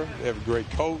leader. They have a great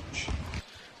coach.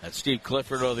 That's Steve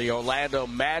Clifford of the Orlando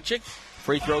Magic.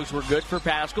 Free throws were good for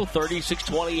Pascal.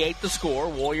 36-28 the score.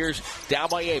 Warriors down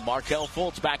by 8. Markelle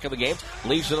Fultz back in the game.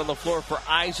 Leaves it on the floor for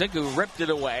Isaac, who ripped it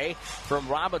away from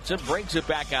Robinson. Brings it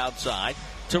back outside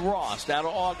to Ross. Now to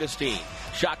Augustine.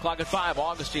 Shot clock at 5.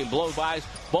 Augustine blows by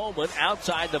Bowman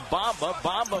outside the Bamba.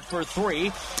 Bamba for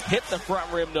 3. Hit the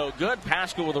front rim, no good.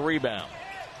 Pascal with a rebound.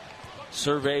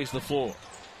 Surveys the floor.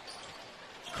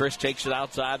 Chris takes it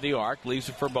outside the arc. Leaves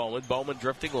it for Bowman. Bowman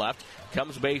drifting left.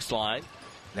 Comes baseline.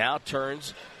 Now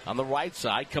turns on the right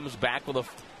side. Comes back with a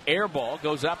air ball.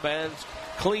 Goes up and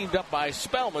cleaned up by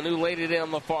Spellman, who laid it in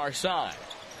on the far side.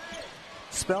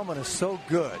 Spellman is so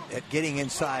good at getting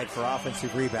inside for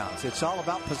offensive rebounds. It's all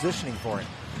about positioning for him.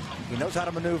 He knows how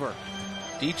to maneuver.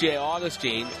 DJ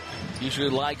Augustine usually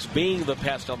likes being the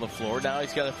pest on the floor. Now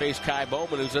he's got to face Kai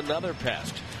Bowman, who's another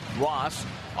pest. Ross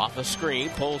off a screen,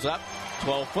 pulls up,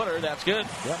 12-footer. That's good.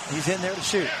 Yep, he's in there to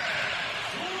shoot.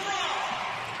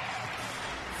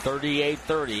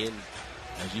 38-30, and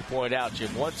as you point out,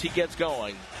 Jim, once he gets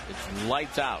going, it's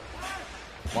lights out.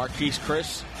 Marquise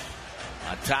Chris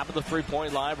on top of the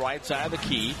three-point line, right side of the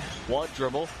key. One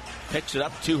dribble, picks it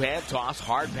up, two-hand toss,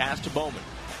 hard pass to Bowman.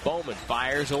 Bowman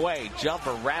fires away,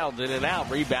 jumper rattled in and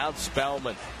out, rebound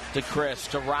Spellman to Chris,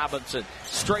 to Robinson,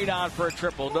 straight on for a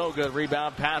triple, no good,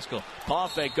 rebound Pascal. Ball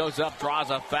fake goes up, draws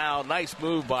a foul, nice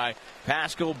move by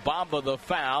Pascal. Bamba the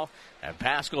foul, and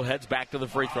Pascal heads back to the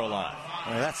free throw line.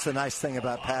 Well, that's the nice thing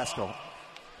about Pascal.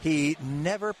 He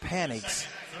never panics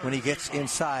when he gets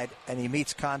inside and he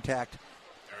meets contact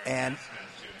and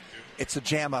it's a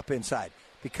jam up inside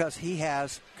because he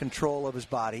has control of his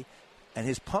body, and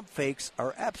his pump fakes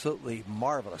are absolutely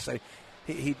marvelous.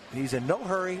 He's in no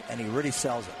hurry, and he really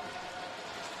sells it.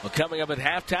 Well, coming up at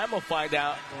halftime, we'll find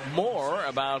out more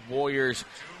about Warriors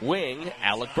wing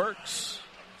Alec Burks.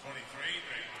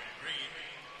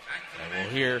 And we'll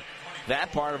hear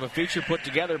that part of a feature put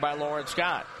together by Lauren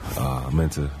Scott. I'm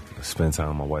meant to spend time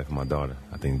with my wife and my daughter.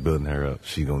 I think building her up,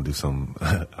 she's going to do something.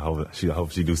 I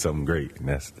hope she do something great, and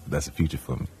that's the future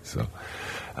for me. So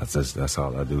that's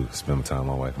all I do, spend my time with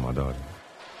my wife and my daughter.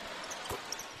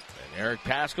 And Eric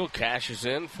Pascal cashes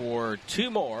in for 2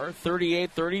 more,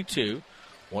 38-32.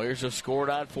 Warriors have scored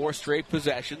on 4 straight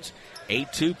possessions,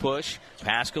 8-2 push.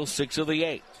 Pascal 6 of the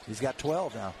 8. He's got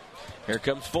 12 now. Here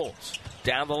comes Fultz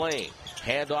down the lane.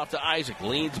 Hand off to Isaac.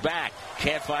 Leans back.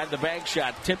 Can't find the bank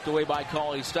shot. Tipped away by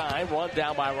Cauley Stein. Run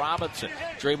down by Robinson.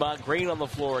 Draymond Green on the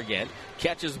floor again.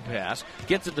 Catches the pass.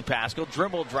 Gets it to Pascal.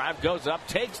 Dribble drive. Goes up.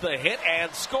 Takes the hit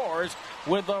and scores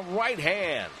with the right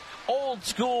hand. old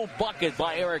school bucket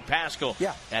by Eric Paschal.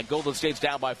 Yeah. And Golden State's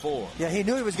down by 4. Yeah, he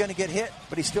knew he was going to get hit,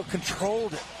 but he still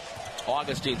controlled it.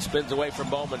 Augustine spins away from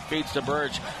Bowman, feeds to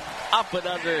Burge. Up and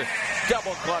under,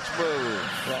 double clutch move.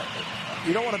 Yeah.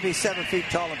 You don't want to be 7 feet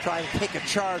tall and try to take a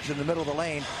charge in the middle of the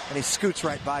lane, and he scoots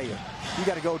right by you. You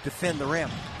got to go defend the rim.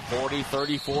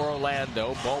 40-34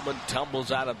 Orlando. Bowman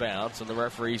tumbles out of bounds, and the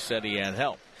referee said he had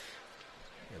help.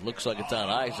 It looks like it's on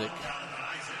Isaac.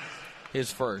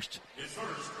 His first.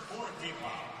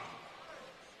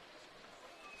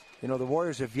 You know, the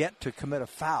Warriors have yet to commit a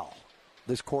foul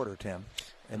this quarter, Tim,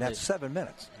 and that's 7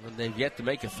 minutes. And they've yet to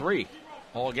make a 3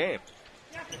 all game.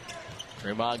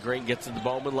 Draymond Green gets into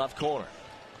Bowman, left corner.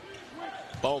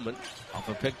 Bowman off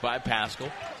a pick by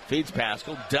Paschal. Feeds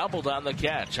Paschal. Doubled on the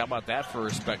catch. How about that for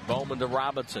respect? Bowman to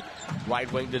Robinson.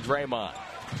 Right wing to Draymond.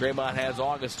 Draymond has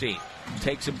Augustine.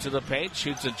 Takes him to the paint.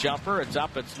 Shoots a jumper. It's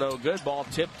up. It's no good. Ball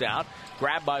tipped out.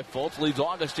 Grabbed by Fultz. Leads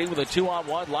Augustine with a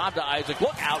 2-on-1. Lob to Isaac.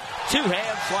 Look out.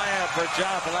 2-hand slam for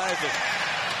Jonathan Isaac.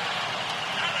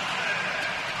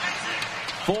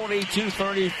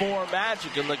 42-34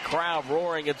 Magic, and the crowd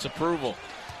roaring its approval.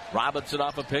 Robinson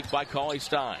off a pick by Cauley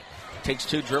Stein. Takes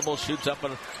 2 dribbles, shoots up a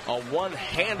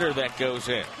one-hander that goes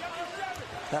in.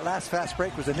 That last fast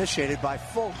break was initiated by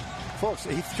Fultz.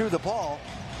 He threw the ball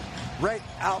right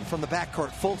out from the backcourt.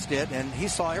 Fultz did, and he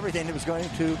saw everything that was going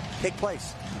to take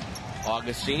place.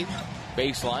 Augustine,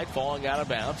 baseline, falling out of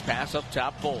bounds. Pass up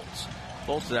top, Fultz.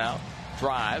 Fultz out.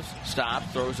 Drives, stops,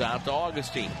 throws out to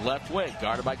Augustine. Left wing,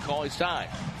 guarded by Cauley Stein.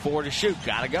 4 to shoot,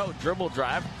 gotta go. Dribble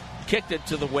drive, kicked it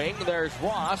to the wing. There's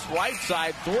Ross, right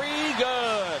side, 3,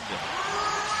 good.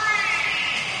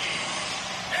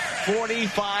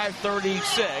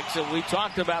 45-36, and we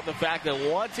talked about the fact that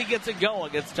once he gets it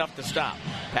going, it's tough to stop.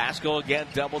 Paschal again,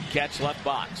 double catch, left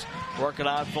box. Working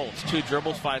on Fultz. 2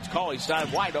 dribbles, finds Cauley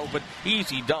Stein wide open.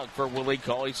 Easy dunk for Willie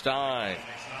Cauley Stein.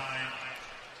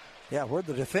 Yeah, where'd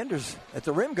the defenders at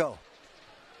the rim go?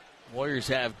 Warriors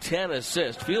have 10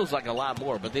 assists. Feels like a lot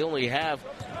more, but they only have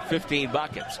 15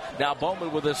 buckets. Now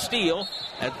Bowman with a steal,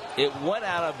 and it went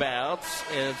out of bounds,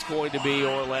 and it's going to be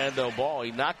Orlando ball.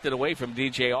 He knocked it away from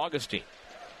DJ Augustine.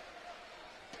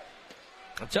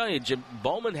 I'm telling you, Jim,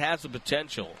 Bowman has the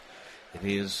potential in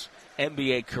his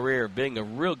NBA career being a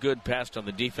real good pest on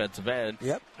the defensive end.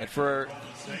 Yep. And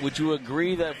would you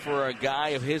agree that for a guy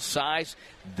of his size,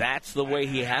 that's the way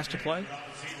he has to play?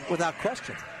 Without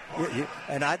question.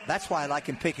 That's why I like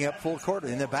him picking up full court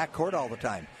in the back court all the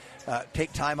time.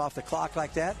 Take time off the clock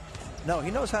like that. No, he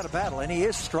knows how to battle, and he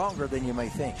is stronger than you may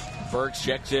think. Burks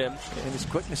checks in. And his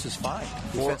quickness is fine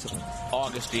defensively.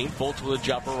 Augustine, Fultz with a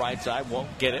jumper, right side,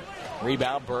 won't get it.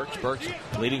 Rebound, Burks. Burks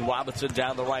leading Robinson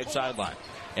down the right sideline.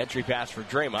 Entry pass for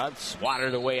Draymond,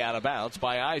 swatted away out of bounds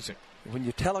by Isaac. When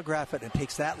you telegraph it and it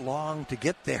takes that long to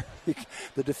get there,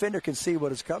 the defender can see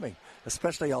what is coming,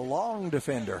 especially a long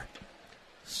defender.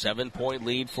 7-point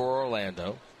lead for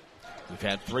Orlando. We've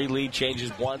had 3 lead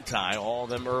changes, 1 tie, all of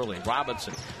them early.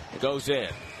 Robinson goes in,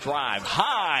 drive,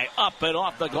 high, up and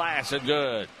off the glass, and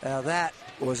good. Now that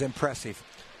was impressive.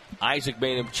 Isaac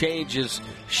made him change his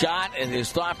shot and his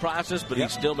thought process, but he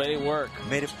still made it work.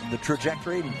 Made it the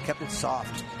trajectory and kept it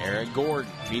soft. Aaron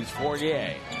Gordon feeds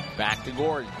Fournier. Back to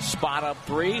Gordon. Spot up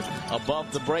 3.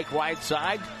 Above the break right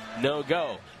side. No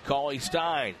go. Cauley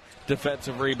Stein.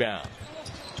 Defensive rebound.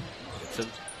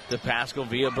 To Paschal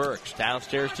via Burks.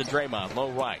 Downstairs to Draymond.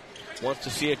 Low right. Wants to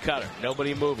see a cutter.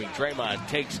 Nobody moving. Draymond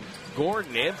takes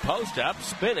Gordon in. Post up.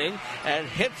 Spinning. And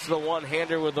hits the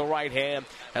one-hander with the right hand.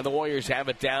 And the Warriors have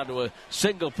it down to a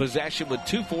single possession with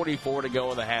 2:44 to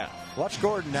go in the half. Watch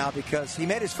Gordon now because he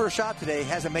made his first shot today.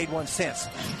 Hasn't made one since.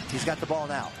 He's got the ball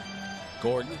now.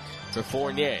 Gordon to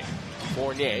Fournier.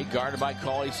 Fournier guarded by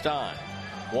Cauley Stein.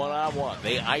 1-on-1.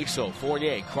 They ISO.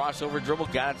 Fournier crossover dribble.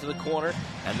 Got it to the corner.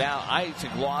 And now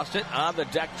Isaac lost it. On the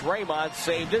deck. Draymond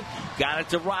saved it. Got it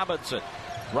to Robinson.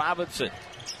 Robinson.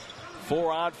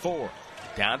 4-on-4.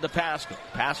 Down to Paschal.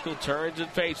 Paschal turns and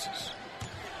faces.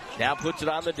 Now puts it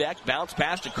on the deck. Bounce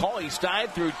pass to Cauley Stein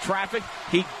through traffic.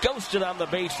 He ghosted on the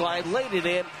baseline. Laid it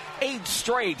in. 8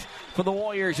 straight for the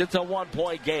Warriors. It's a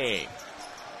 1-point game.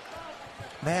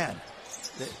 Man,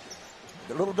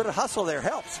 a little bit of hustle there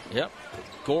helps. Yep.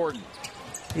 Gordon.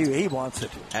 He wants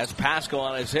it. Has Paschal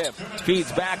on his hip.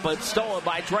 Feeds back, but stolen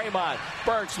by Draymond.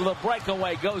 Burks with a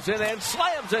breakaway. Goes in and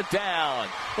slams it down.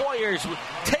 Warriors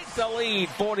take the lead,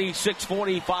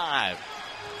 46-45.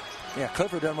 Yeah,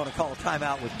 Clifford doesn't want to call a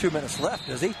timeout with 2 minutes left,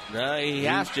 does he? No, he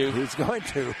has to. He's going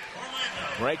to.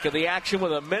 Break of the action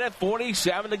with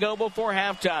 1:47 to go before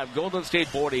halftime. Golden State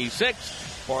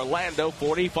 46, Orlando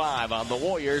 45 on the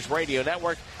Warriors Radio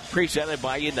Network, presented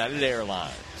by United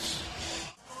Airlines.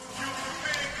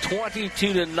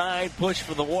 22-9 push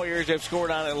for the Warriors. They've scored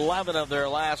on 11 of their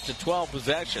last 12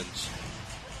 possessions.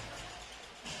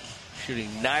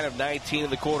 Shooting 9 of 19 in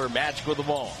the quarter. Magic with the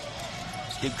ball.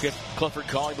 Steve Clifford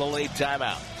calling the late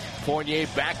timeout. Fournier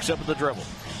backs up at the dribble.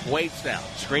 Waits now.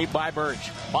 Screened by Birch.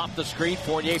 Off the screen,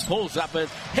 Fournier pulls up and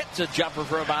hits a jumper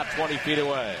from about 20 feet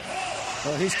away.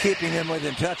 Well, he's keeping him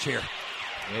within touch here.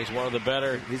 He's one of the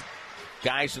better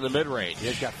guys in the mid-range.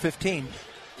 He's got 15.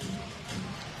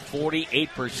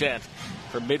 48%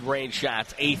 for mid-range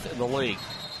shots, 8th in the league.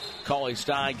 Cauley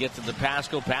Stein gets it to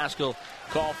Pascal. Pascal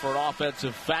called for an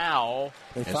offensive foul.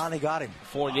 They finally got him.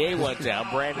 Fournier went down.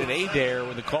 Brandon Adair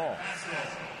with the call.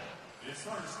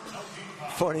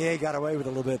 Fournier got away with it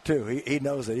a little bit, too. He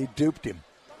knows it. He duped him.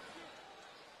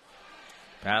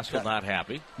 Pascal not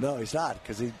happy. No, he's not,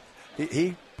 because he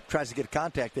tries to get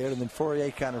contact there, and then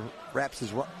Fournier kind of wraps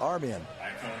his arm in.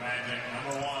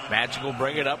 Magic will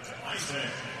bring it up.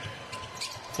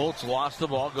 Fultz lost the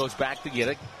ball, goes back to get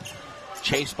it.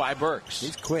 Chased by Burks.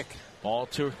 He's quick. Ball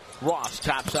to Ross,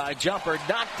 topside jumper,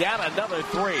 knocked down another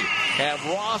three. And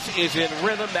Ross is in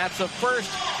rhythm. That's the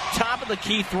first top of the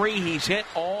key three he's hit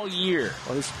all year.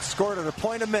 Well, he's scored at a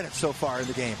point a minute so far in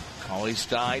the game. Cauley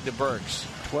Stein to Burks.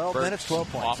 12 Burks minutes,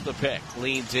 12 points. Off the pick.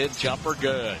 Leans in, jumper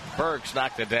good. Burks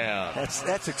knocked it down.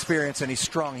 That's experience, and he's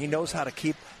strong. He knows how to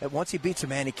keep, once he beats a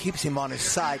man, he keeps him on his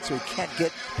side so he can't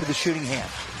get to the shooting hand.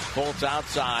 Fultz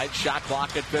outside, shot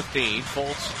clock at 15.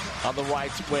 Fultz on the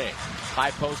right wing.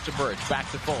 High post to Birch,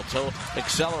 back to Fultz. He'll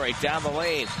accelerate down the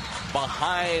lane.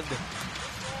 Behind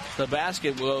the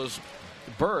basket goes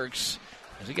Burks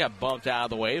as he got bumped out of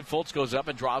the way. Fultz goes up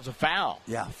and draws a foul.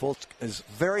 Yeah, Fultz is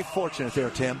very fortunate there,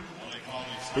 Tim.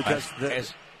 Because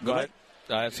go ahead.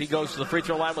 As he goes to the free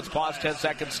throw line, let's pause 10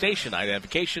 seconds. Station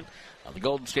identification on the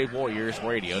Golden State Warriors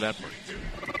Radio Network.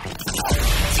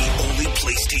 The only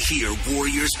place to hear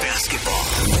Warriors basketball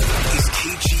is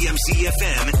KGMZ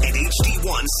FM and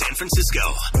HD1 San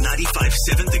Francisco,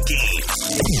 95.7 The Game.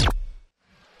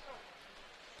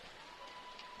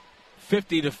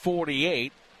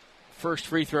 50-48. First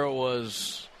free throw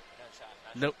was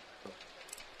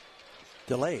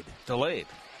delayed.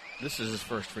 This is his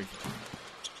first free throw.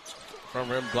 From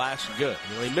rim, glass, good.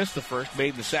 He missed the first,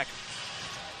 made the second.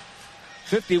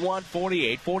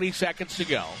 51-48, 40 seconds to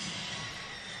go.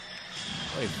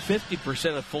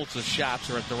 50% of Fultz's shots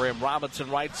are at the rim. Robinson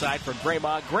right side for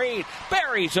Draymond Green.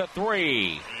 Buries a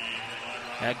three.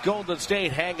 And Golden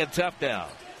State hanging tough now.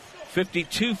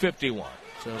 52-51.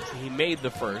 So he made the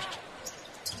first.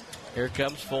 Here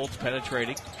comes Fultz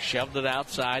penetrating. Shoved it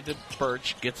outside to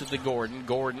Birch. Gets it to Gordon.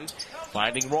 Gordon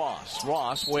finding Ross.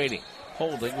 Ross waiting.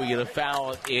 Holding. We get a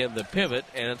foul in the pivot,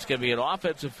 and it's going to be an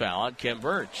offensive foul on Khem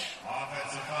Birch.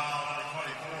 Offensive foul number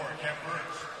 24, Khem Birch.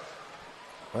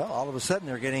 Well, all of a sudden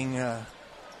they're getting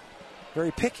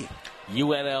very picky.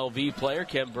 UNLV player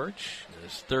Khem Birch,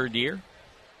 his third year.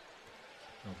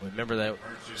 Remember that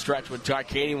stretch when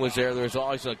Tarkanian was there, there was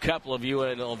always a couple of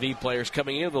UNLV players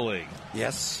coming into the league.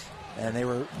 Yes, and they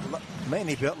were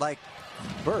mainly built like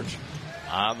Birch.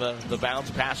 On the bounce,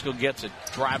 Pascal gets it.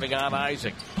 Driving on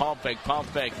Isaac. Pump fake.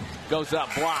 Goes up,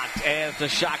 blocked, and the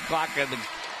shot clock, and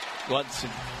once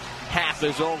half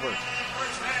is over.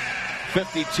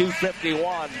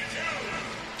 52-51.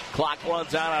 Clock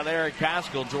runs out on Eric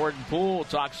Pascal. Jordan Poole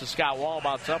talks to Scott Wall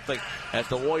about something as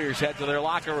the Warriors head to their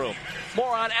locker room.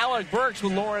 More on Alec Burks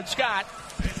with Lauren Scott.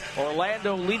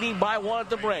 Orlando leading by one at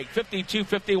the break.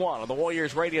 52-51 on the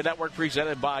Warriors Radio Network,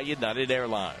 presented by United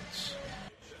Airlines.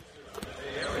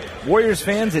 Warriors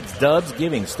fans, it's Dubs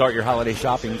Giving. Start your holiday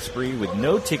shopping spree with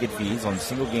no ticket fees on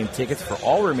single-game tickets for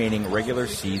all remaining regular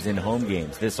season home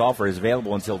games. This offer is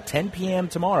available until 10 p.m.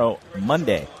 tomorrow,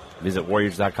 Monday. Visit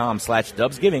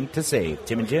Warriors.com/DubsGiving to save.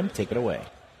 Tim and Jim, take it away.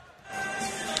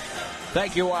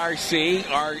 Thank you, RC.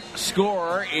 Our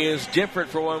score is different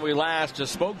from when we last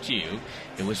spoke to you.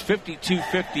 It was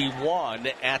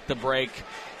 52-51 at the break,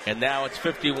 and now it's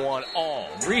 51 all.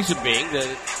 Reason being that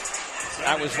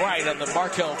I was right on the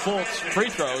Markelle Fultz free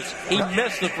throws. He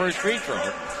missed the first free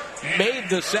throw, made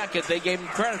the second. They gave him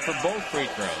credit for both free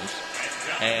throws,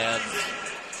 and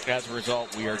as a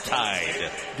result, we are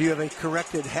tied. Do you have a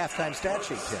corrected halftime stat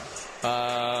sheet, Tim?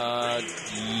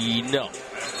 No.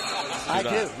 I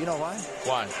do. You know why?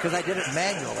 Why? Because I did it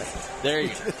manually. There you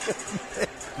go.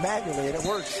 Manually, and it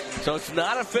works. So it's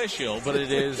not official, but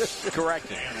it is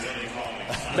corrected.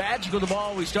 Magic with the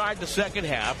ball. We start the second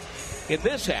half. In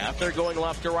this half, they're going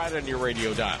left to right on your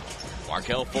radio dial.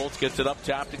 Markelle Fultz gets it up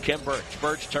top to Khem Birch.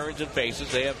 Birch turns and faces.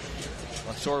 They have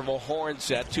Sort of a horn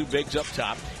set, 2 bigs up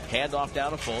top. Handoff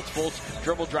down to Fultz. Fultz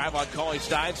dribble drive on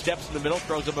Cauley-Stein. Steps in the middle,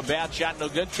 throws up a bad shot. No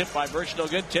good. Tipped by Birch. No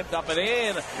good. Tipped up and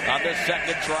in on the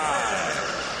second try.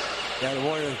 Yeah, the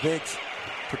Warriors bigs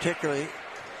particularly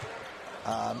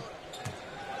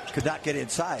could not get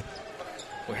inside.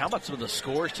 Well, how about some of the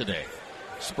scores today?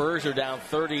 Spurs are down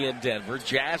 30 in Denver.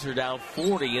 Jazz are down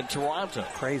 40 in Toronto.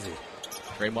 Crazy.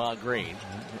 Draymond Green.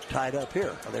 Tied up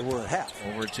here. They were at half.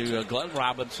 Over to Glenn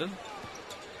Robinson.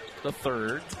 The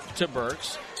third to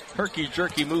Burks.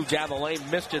 Herky-jerky move down the lane.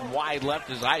 Missed it wide left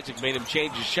as Isaac made him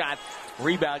change his shot.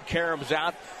 Rebound, Karam's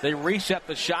out. They reset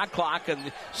the shot clock,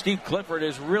 and Steve Clifford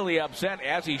is really upset,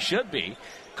 as he should be.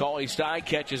 Cauley-Stein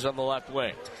catches on the left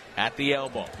wing. At the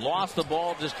elbow. Lost the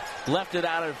ball, just left it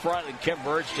out in front, and Kim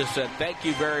Birch just said, thank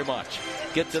you very much.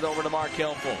 Gets it over to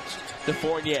Markelle Fultz. To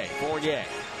Fournier. Fournier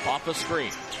off the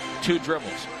screen. 2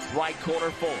 dribbles. Right corner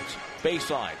Fultz.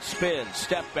 Baseline, spin,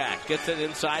 step back, gets it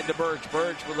inside to Birch.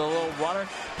 Birch with a little runner,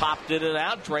 popped it in and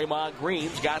out. Draymond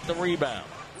Green's got the rebound.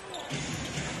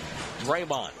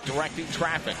 Draymond directing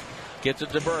traffic, gets it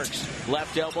to Burks.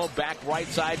 Left elbow, back right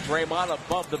side. Draymond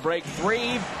above the break 3,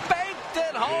 banked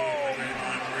it home.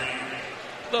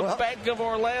 The Bank of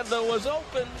Orlando was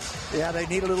open. Yeah, they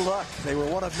need a little luck. They were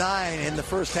 1 of 9 in the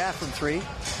first half from 3.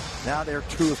 Now they're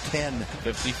 2 of 10.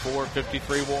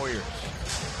 54-53 Warriors.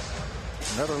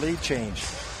 Another lead change.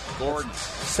 Gordon.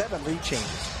 7 lead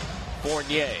changes.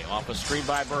 Fournier off a screen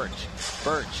by Birch.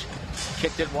 Birch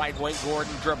kicked it right wing.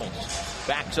 Gordon dribbles.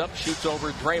 Backs up, shoots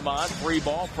over Draymond. 3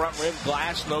 ball, front rim,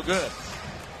 glass, no good.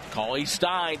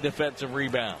 Cauley-Stein defensive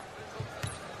rebound.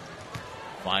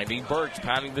 Finding Birch,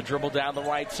 pounding the dribble down the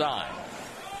right side.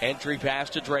 Entry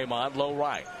pass to Draymond, low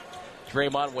right.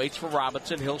 Draymond waits for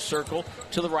Robinson. He'll circle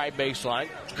to the right baseline.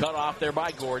 Cut off there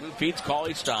by Gordon. Feeds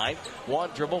Cauley-Stein.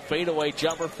 1 dribble, fadeaway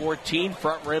jumper, 14,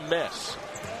 front rim miss.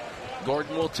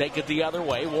 Gordon will take it the other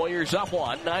way. Warriors up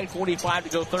 1, 9:45 to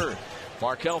go third.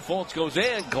 Markelle Fultz goes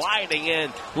in, gliding in.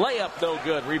 Layup no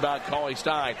good. Rebound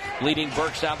Cauley-Stein. Leading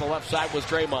Burks down the left side was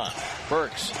Draymond.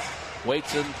 Burks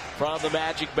waits in front of the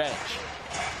Magic bench.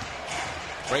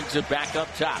 Brings it back up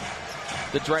top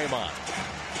to Draymond.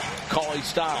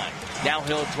 Cauley-Stein. Now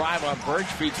he'll drive on Birch.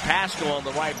 Feeds Pascal on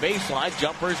the right baseline.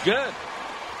 Jumper's good.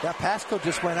 Yeah, Pascal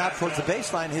just went out towards the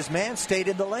baseline. His man stayed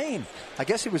in the lane. I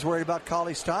guess he was worried about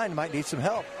Cauley-Stein. Might need some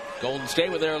help. Golden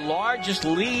State with their largest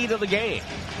lead of the game.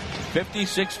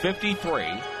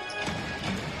 56-53.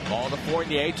 Ball to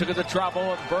Fournier. Took it to trouble,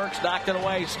 and Burks knocked it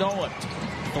away. Stolen.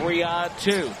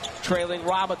 3-on-2. Trailing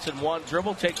Robinson. 1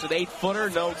 dribble. Takes an 8-footer.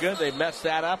 No good. They messed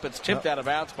that up. It's tipped out of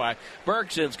bounds by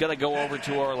Burks, and it's going to go over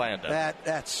to Orlando.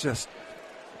 That's just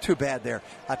too bad there.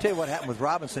 I'll tell you what happened with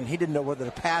Robinson. He didn't know whether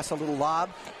to pass a little lob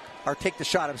or take the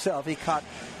shot himself. He got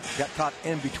caught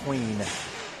in between.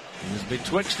 He was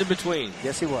betwixt and between.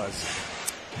 Yes, he was.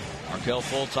 Markelle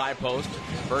Fultz high post.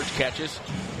 Birch catches.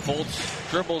 Fultz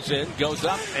dribbles in, goes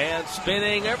up, and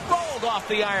spinning, and rolled off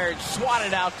the iron.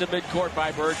 Swatted out to midcourt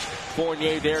by Birch.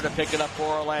 Fournier there to pick it up for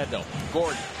Orlando.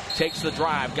 Gordon takes the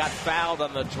drive. Got fouled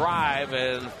on the drive,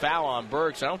 and foul on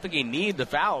Burks. I don't think he needed to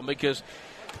foul him because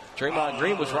Draymond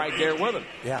Green was right there with him.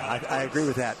 Yeah, I agree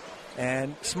with that.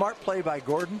 And smart play by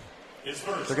Gordon.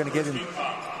 They're going to give him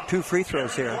 2 free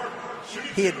throws here.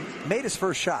 He had made his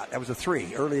first shot. That was a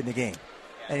 3 early in the game.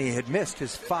 And he had missed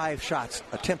his 5 shots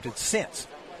attempted since.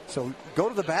 So go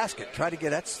to the basket. Try to get,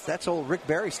 that's old Rick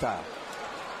Barry style.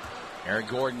 Aaron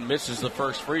Gordon misses the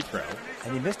first free throw.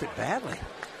 And he missed it badly.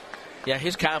 Yeah,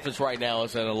 his confidence right now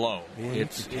is at a low. Yeah,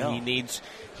 he needs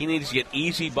to get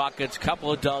easy buckets,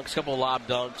 couple of dunks, couple of lob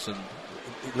dunks, and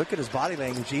look at his body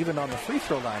language even on the free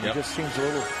throw line. Yep. It just seems a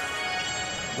little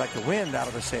like the wind out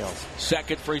of his sails.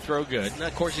 Second free throw good. And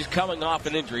of course he's coming off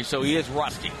an injury, so he is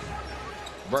rusty.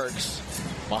 Burks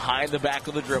behind the back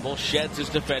of the dribble, sheds his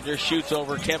defender, shoots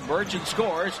over Khem Birch and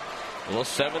scores. A little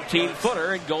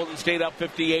 17-footer, and Golden State up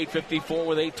 58-54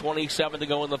 with 8:27 to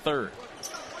go in the third.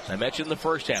 As I mentioned in the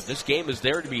first half, this game is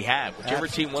there to be had. Whichever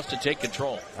team wants to take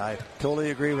control. I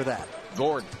totally agree with that.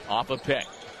 Gordon off a pick.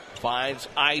 Finds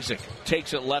Isaac.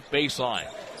 Takes it left baseline.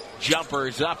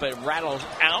 Jumpers up and rattles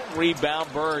out.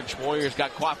 Rebound Birch. Warriors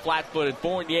got caught flat-footed.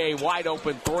 Fournier wide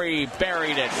open 3.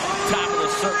 Buried it. Top of the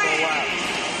circle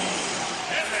left.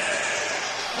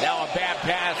 Now a bad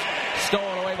pass.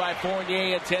 Stolen away by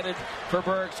Fournier, intended for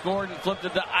Burks. Gordon flipped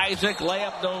it to Isaac.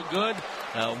 Layup no good.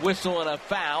 A whistle and a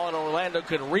foul, and Orlando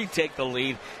could retake the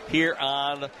lead here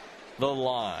on the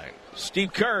line.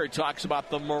 Steve Kerr talks about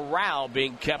the morale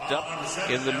being kept up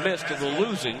in the midst of the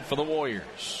losing for the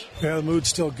Warriors. Yeah, the mood's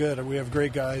still good. We have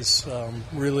great guys,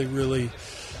 really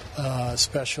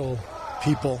special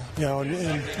people,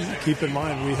 and keep in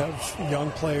mind we have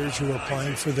young players who are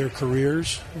playing for their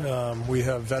careers. We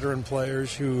have veteran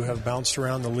players who have bounced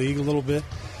around the league a little bit.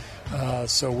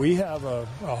 So we have a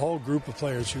whole group of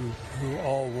players who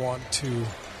all want to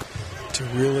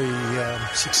really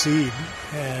succeed,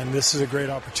 and this is a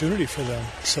great opportunity for them.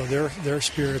 So their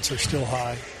spirits are still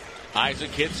high.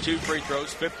 Isaac hits 2 free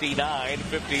throws,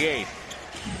 59-58.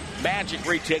 Magic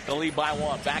retake the lead by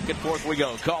 1. Back and forth we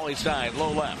go. Cauley-Stein,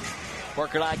 low left.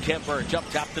 Working on Khem Birch, up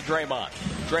top to Draymond.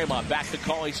 Draymond back to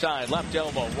Cauley-Stein, left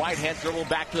elbow, right hand dribble,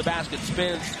 back to the basket,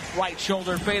 spins, right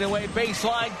shoulder, fade away,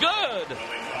 baseline, good!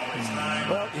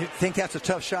 Well, you think that's a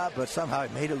tough shot, but somehow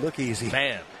it made it look easy.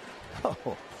 Man.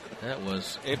 Oh. That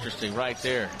was interesting right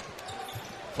there.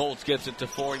 Fultz gets it to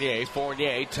Fournier.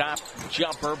 Fournier, top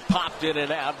jumper, popped in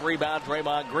and out. Rebound,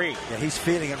 Draymond Green. Yeah, he's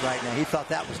feeling it right now. He thought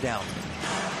that was down.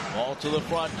 Ball to the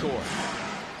front court.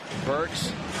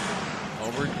 Burks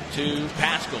over to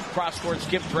Pascal. Cross-court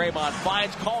skip. Draymond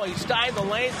finds Cauley-Stein the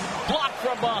lane. Blocked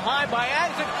from behind by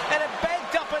Isaac, and it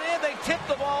banked up and in. They tipped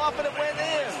the ball up, and it went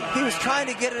in. He was trying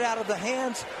to get it out of the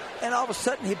hands, and all of a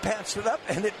sudden he passed it up,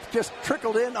 and it just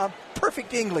trickled in on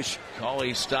perfect English.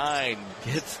 Cauley-Stein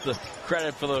gets the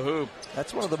credit for the hoop.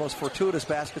 That's one of the most fortuitous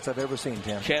baskets I've ever seen,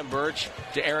 Tim. Khem Birch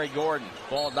to Aaron Gordon.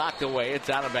 Ball knocked away. It's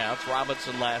out of bounds.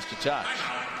 Robinson last to touch.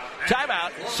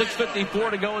 Timeout.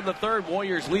 6:54 to go in the third.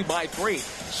 Warriors lead by 3.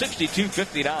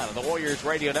 62-59 on the Warriors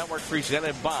Radio Network,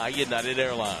 presented by United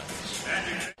Airlines.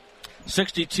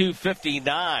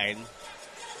 62-59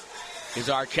 is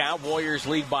our count. Warriors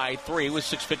lead by 3 with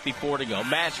 6:54 to go.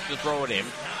 Magic to throw it in.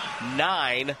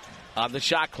 9 on the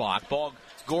shot clock. Ball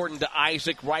Gordon to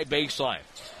Isaac, right baseline.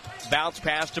 Bounce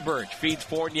pass to Birch. Feeds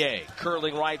Fournier.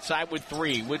 Curling right side with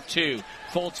 3, with 2.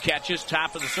 Fultz catches,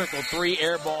 top of the circle. 3,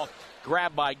 air ball.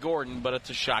 Grabbed by Gordon, but it's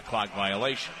a shot clock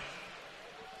violation.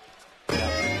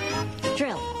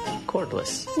 Drill.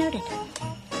 Cordless. Noted.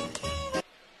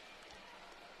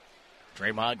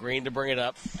 Draymond Green to bring it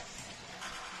up.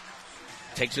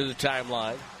 Takes it to the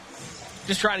timeline.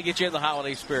 Just trying to get you in the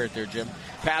holiday spirit there, Jim.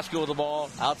 Pascal with the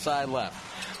ball, outside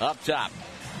left. Up top.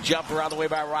 Jump around the way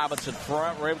by Robinson.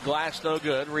 Front rim, glass no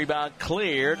good. Rebound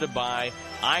cleared by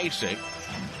Isaac.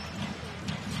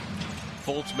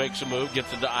 Fultz makes a move,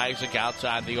 gets it to Isaac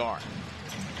outside the arc.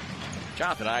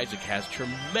 Jonathan Isaac has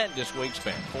tremendous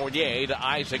wingspan. Fournier to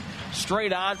Isaac,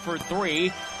 straight on for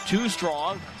 3. Too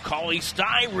strong.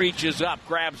 Cauley-Stein reaches up,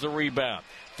 grabs the rebound.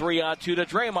 3-on-2 to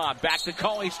Draymond. Back to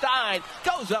Cauley-Stein.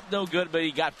 Goes up no good, but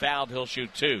he got fouled. He'll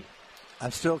shoot 2.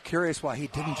 I'm still curious why he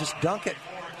didn't just dunk it.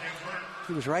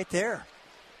 He was right there.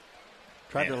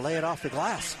 Tried to lay it off the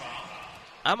glass.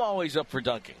 I'm always up for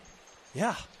dunking.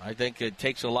 Yeah. I think it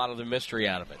takes a lot of the mystery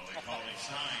out of it.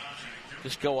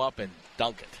 Just go up and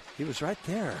dunk it. He was right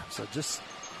there, so just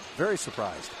very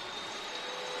surprised.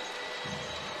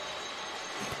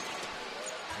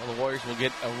 Well, the Warriors will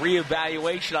get a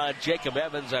reevaluation on Jacob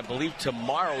Evans. I believe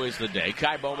tomorrow is the day.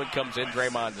 Kai Bowman comes in,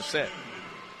 Draymond to sit.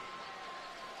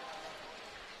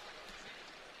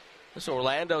 This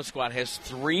Orlando squad has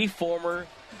 3 former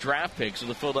draft picks of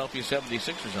the Philadelphia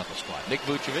 76ers on the squad. Nick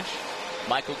Vucevic,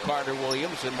 Michael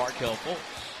Carter-Williams, and Markelle Fultz.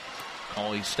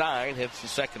 Cauley-Stein hits the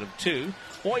second of 2.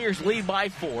 Warriors lead by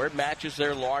 4. It matches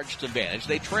their largest advantage.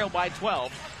 They trail by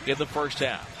 12 in the first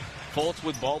half. Fultz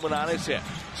with Bowman on his hip.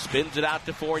 Spins it out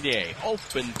to Fournier.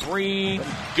 Open 3.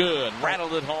 Good.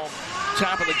 Rattled it home.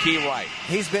 Top of the key right.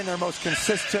 He's been their most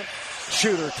consistent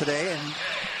shooter today, and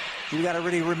you got to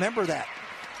really remember that.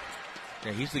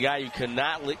 Yeah, he's the guy you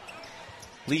cannot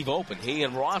leave open. He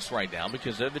and Ross right now,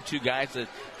 because they're the 2 guys that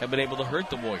have been able to hurt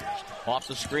the Warriors. Off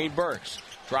the screen, Burks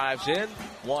drives in.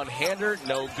 One-hander,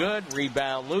 no good.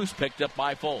 Rebound loose, picked up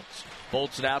by Fultz.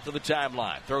 Fultz it out to the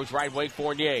timeline. Throws right wing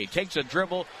Fournier. Takes a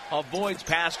dribble, avoids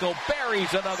Pascal,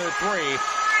 buries another 3.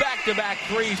 Back-to-back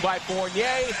 3s by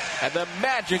Fournier, and the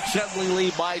Magic suddenly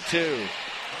lead by 2.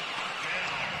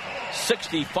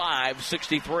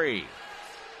 65-63.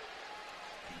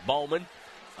 Bowman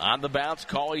on the bounce,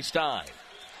 Cauley-Stein.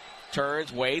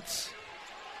 Turns, waits,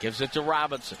 gives it to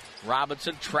Robinson.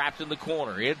 Robinson trapped in the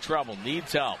corner, in trouble,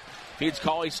 needs help. Feeds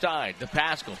Cauley-Stein to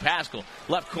Pascal. Pascal,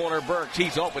 left corner, Burks.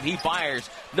 He's open, he fires.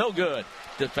 No good.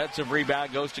 Defensive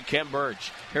rebound goes to Khem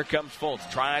Birch. Here comes Fultz,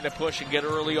 trying to push and get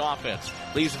early offense.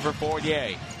 Leaves it for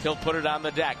Fournier. He'll put it on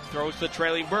the deck. Throws the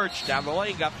trailing Birch down the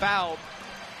lane, got fouled.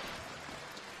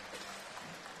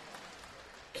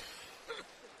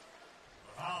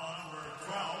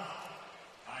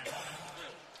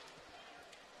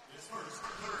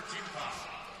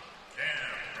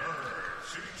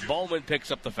 Bowman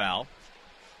picks up the foul.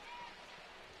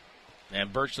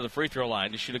 And Birch to the free throw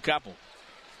line to shoot a couple.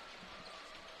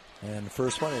 And the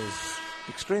first one is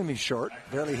extremely short,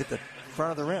 barely hit the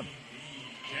front of the rim.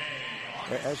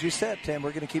 As you said, Tim,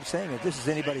 we're going to keep saying it. This is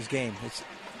anybody's game. It's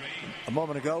a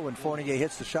moment ago when Fournier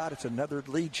hits the shot, it's another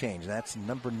lead change. That's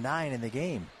number 9 in the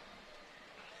game.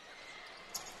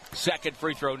 Second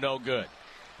free throw, no good.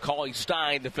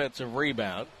 Cauley-Stein, defensive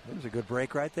rebound. It was a good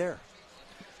break right there.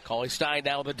 Cauley-Stein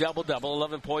now with a double-double,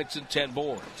 11 points and 10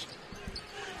 boards.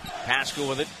 Pascal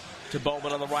with it to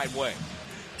Bowman on the right wing.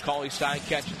 Cauley-Stein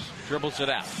catches, dribbles it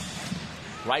out.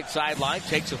 Right sideline,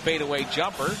 takes a fadeaway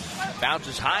jumper,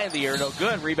 bounces high in the air, no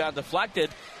good. Rebound deflected.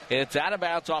 It's out of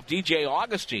bounds off DJ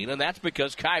Augustine, and that's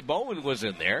because Kai Bowman was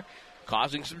in there,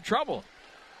 causing some trouble.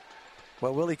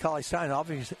 Well, Willie Cauley-Stein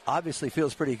obviously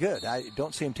feels pretty good. I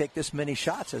don't see him take this many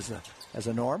shots as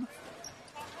a norm.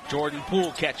 Jordan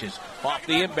Poole catches off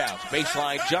the inbounds.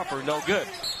 Baseline jumper, no good.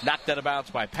 Knocked out of bounds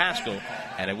by Pascal,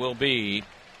 and it will be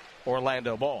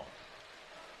Orlando ball.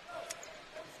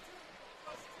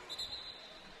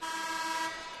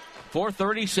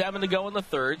 .437 to go in the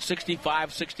third,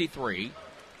 65-63.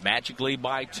 Magic lead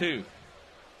by 2.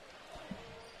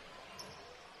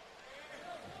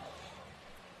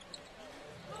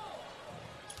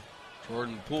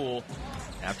 Jordan Poole,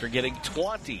 after getting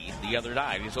 20 the other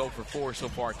night, he's 0 for 4 so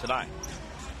far tonight.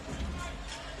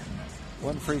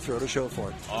 One free throw to show for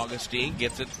it. Augustine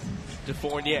gets it to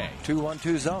Fournier.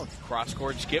 2-1-2 zone.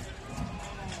 Cross-court skip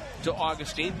to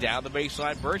Augustine. Down the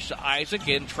baseline, Birch to Isaac.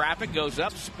 In traffic, goes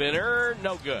up. Spinner,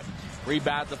 no good.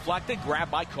 Rebound deflected, grabbed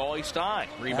by Cauley-Stein.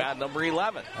 Rebound number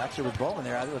 11. Actually, with Bowman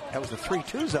there, that was a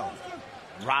 3-2 zone.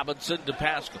 Robinson to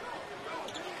Pascal.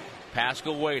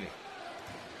 Pascal waiting.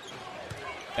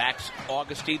 Backs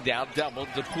Augustine down, double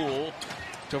to Poole,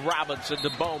 to Robinson, to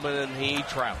Bowman, and he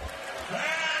traveled.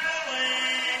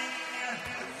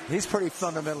 He's pretty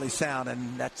fundamentally sound,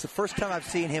 and that's the first time I've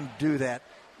seen him do that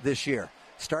this year.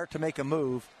 Start to make a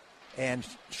move and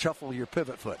shuffle your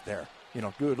pivot foot there. You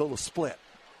know, do a little split.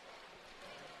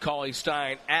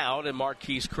 Cauley-Stein out and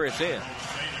Marquise Chris in.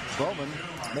 Bowman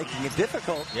making it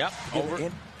difficult. Yep.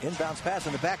 Inbounds pass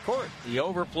in the backcourt. He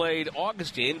overplayed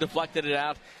Augustine, deflected it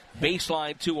out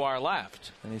baseline to our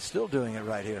left. And he's still doing it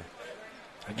right here.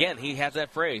 Again, he has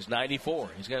that phrase, 94.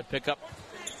 He's going to pick up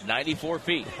 94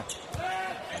 feet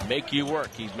and make you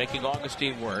work. He's making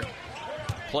Augustine work.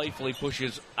 Playfully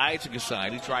pushes Isaac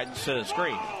aside. He tried to set a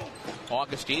screen.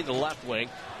 Augustine, the left wing.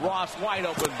 Ross, wide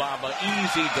open, Bamba.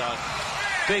 Easy dunk.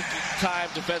 Big time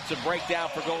defensive breakdown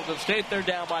for Golden State. They're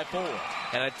down by 4.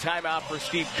 And a timeout for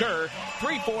Steve Kerr.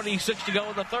 3:46 to go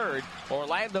in the third.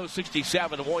 Orlando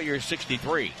 67, Warriors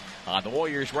 63. On the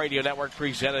Warriors Radio Network,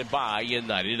 presented by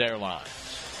United Airlines.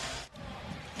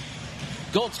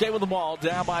 Golden State with the ball,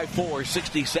 down by 4,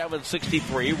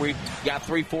 67-63. We got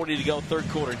 3:40 to go, third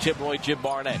quarter. Tim Roy, Jim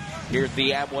Barnett here at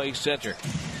the Amway Center.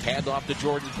 Hand off to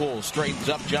Jordan Poole. Straightens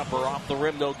up, jumper off the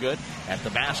rim, no good. At the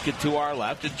basket to our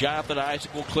left, and Jonathan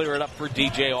Isaac will clear it up for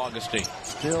DJ Augustine.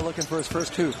 Still looking for his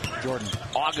first two, Jordan.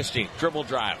 Augustine, dribble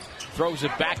drive. Throws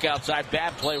it back outside.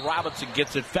 Bad play. Robinson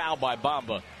gets it fouled by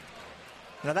Bamba.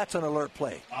 Now that's an alert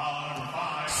play.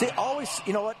 See, always,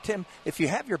 you know what, Tim? If you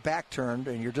have your back turned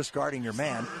and you're just guarding your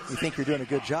man, you think you're doing a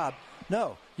good job.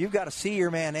 No, you've got to see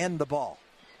your man end the ball.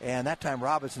 And that time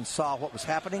Robinson saw what was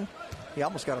happening. He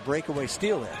almost got a breakaway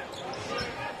steal there.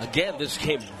 Again, this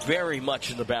came very much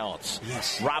in the balance.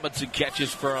 Yes. Robinson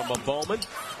catches from a Bowman.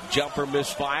 Jumper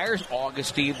misfires.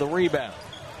 Augustine the rebound.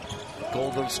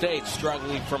 Golden State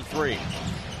struggling from 3.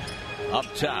 Up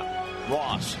top,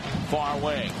 Ross, far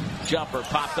away. Jumper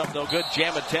popped up, no good.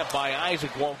 Jam attempt by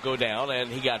Isaac won't go down, and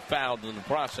he got fouled in the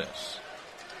process.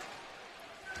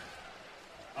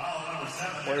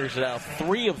 Warriors now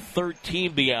 3 of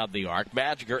 13 beyond the arc.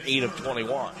 Magic are 8 of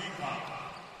 21.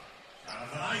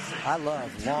 I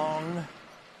love long,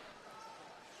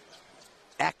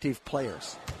 active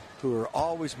players who are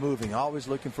always moving, always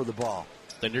looking for the ball.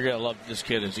 Then you're going to love this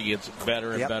kid as he gets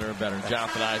better and better and better.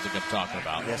 Jonathan Isaac I'm talking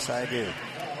about. Yes, I do.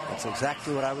 That's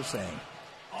exactly what I was saying.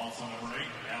 Also number 8,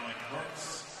 Alec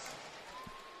Burks.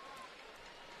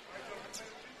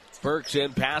 Burks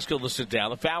in, Pascal to sit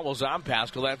down. The foul was on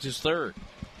Pascal. That's his third.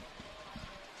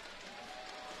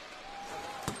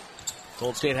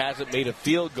 Golden State hasn't made a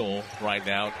field goal right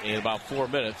now in about 4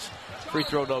 minutes. Free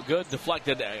throw no good.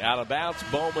 Deflected out of bounds.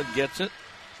 Bowman gets it.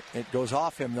 It goes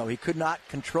off him, though. He could not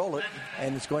control it,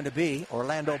 and it's going to be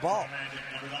Orlando ball.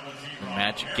 The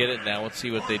Magic get it now. Let's see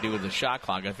what they do with the shot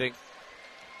clock. I think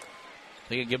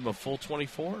they can give him a full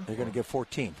 24? They're going to give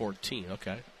 14. 14,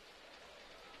 okay.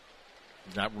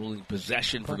 Not ruling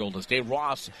possession for Golden State.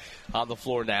 Ross on the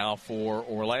floor now for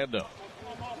Orlando.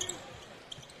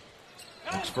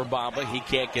 Looks for Bamba. He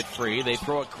can't get free. They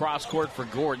throw it cross court for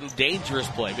Gordon. Dangerous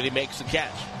play, but he makes the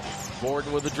catch.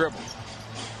 Gordon with the dribble.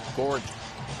 Gordon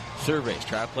surveys,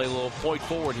 trying to play a little point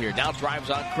forward here. Now drives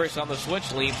on Chris on the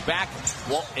switch, leans back.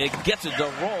 Well, it gets it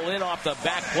to roll in off the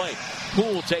back plate.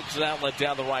 Poole takes an outlet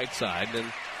down the right side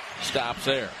and stops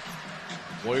there.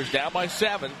 Warriors down by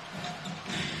 7.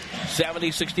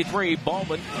 70-63.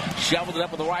 Bowman shoveled it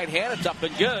up with the right hand. It's up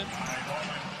and good.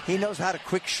 He knows how to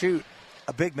quick shoot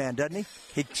a big man, doesn't he?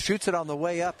 He shoots it on the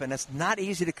way up, and it's not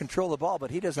easy to control the ball, but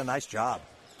he does a nice job.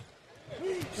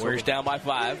 Warriors down by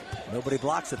 5. Nobody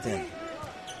blocks it then.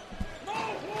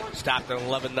 Stopped an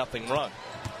 11-0 run.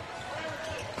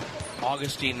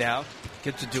 Augustine now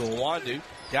gets it to Iwandu.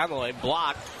 Down the lane,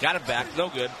 blocked, got it back, no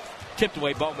good. Tipped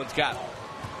away, Bowman's got it.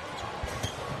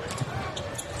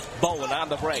 Bowman on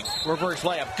the break, reverse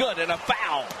layup, good, and a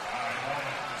foul.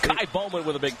 Kai Bowman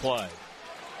with a big play.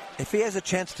 If he has a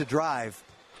chance to drive,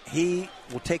 he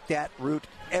will take that route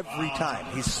every time.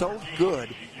 He's so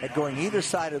good at going either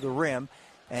side of the rim,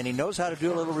 and he knows how to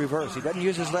do a little reverse. He doesn't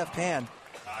use his left hand.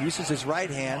 He uses his right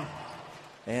hand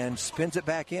and spins it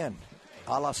back in,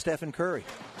 a la Stephen Curry.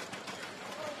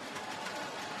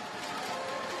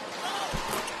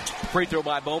 Free throw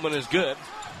by Bowman is good.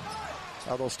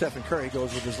 Although Stephen Curry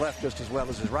goes with his left just as well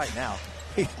as his right now.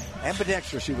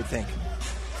 Ambidextrous, you would think.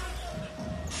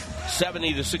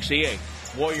 70-68.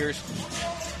 Warriors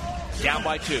down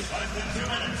by 2.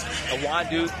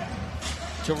 Iwandu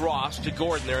to Ross, to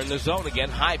Gordon. They're in the zone again.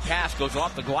 High pass goes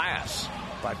off the glass.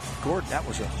 By Gordon, that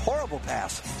was a horrible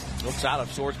pass. Looks out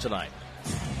of sorts tonight.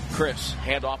 Chris,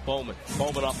 hand off Bowman.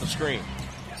 Bowman off the screen.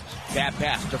 Bad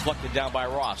pass, deflected down by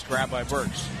Ross, grabbed by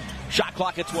Burks. Shot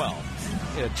clock at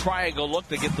 12. In a triangle look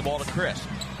to get the ball to Chris.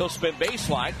 He'll spin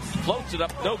baseline, floats it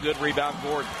up, no good. Rebound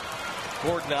Gordon.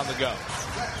 Gordon on the go.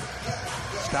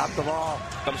 Stop the ball.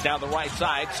 Comes down the right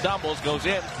side, stumbles, goes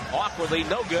in, awkwardly,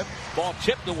 no good. Ball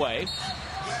chipped away.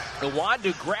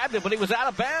 Iwandu grabbed it, but he was out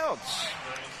of bounds.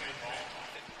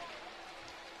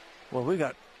 Well, we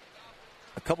got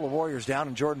a couple of Warriors down,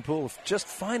 and Jordan Poole just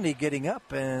finally getting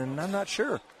up, and I'm not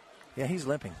sure. Yeah, he's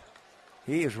limping.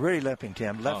 He is really limping,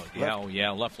 Tim. Left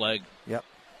leg. Yep.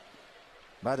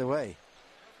 By the way,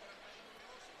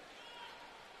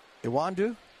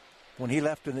 Iwandu, when he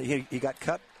left, he got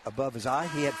cut above his eye.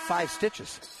 He had 5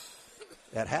 stitches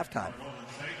at halftime.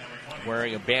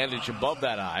 Wearing a bandage above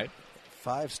that eye.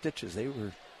 5 stitches.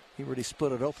 He really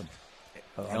split it open.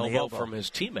 Elbow from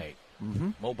his teammate,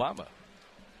 Mo Bamba.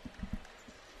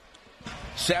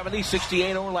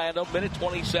 70-68 Orlando. Minute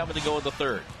 27 to go in the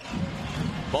third.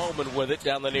 Bowman with it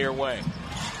down the near wing.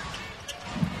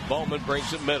 Bowman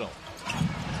brings it middle.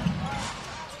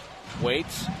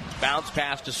 Waits. Bounce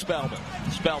pass to Spellman.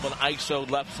 Spellman ISO'd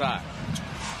left side.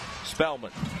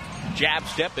 Spellman. Jab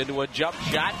step into a jump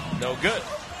shot. No good.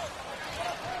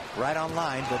 Right on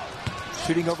line, but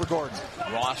shooting over Gordon.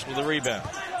 Ross with the rebound.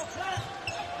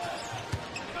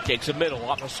 Takes a middle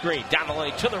off the screen. Down the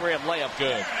lane to the rim. Layup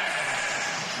good.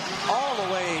 All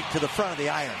the way to the front of the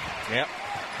iron. Yep.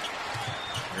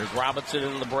 Here's Robinson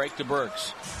in the break to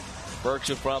Burks. Burks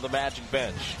in front of the Magic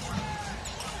bench.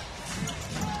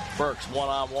 Burks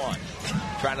one-on-one.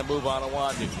 Trying to move on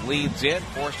Iwandu. Leads in,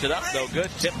 forced it up, no good.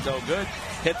 Tip, no good.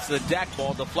 Hits the deck,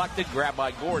 ball deflected, grabbed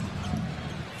by Gordon.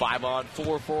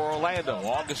 5-on-4 for Orlando.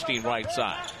 Augustine right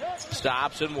side.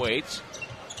 Stops and waits.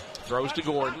 Throws to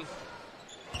Gordon.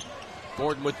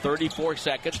 Gordon with 34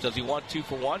 seconds. Does he want 2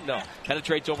 for 1? No.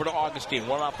 Penetrates over to Augustine.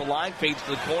 One off the line. Fades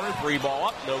to the corner. 3 ball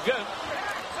up. No good.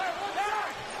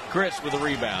 Chris with a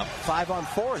rebound.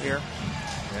 5-on-4 here.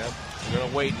 Yep. We're going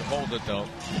to wait and hold it, though,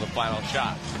 for the final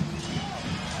shot.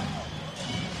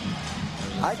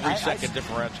 There's a 3-second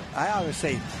differential. I always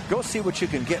say, go see what you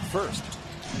can get first.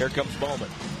 Here comes Bowman.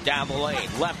 Down the lane.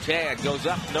 Left hand goes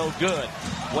up. No good.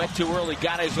 Went too early.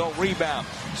 Got his own rebound.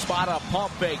 Spot up.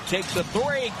 Pump fake. Takes a 3.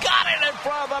 Got it in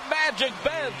front of the Magic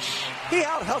bench. He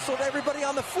out-hustled everybody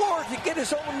on the floor to get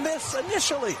his own miss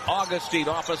initially. Augustine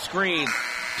off a screen.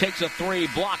 Takes a 3.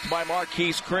 Blocked by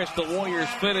Marquise Chris. The Warriors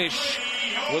finish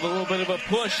with a little bit of a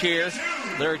push here.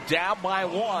 They're down by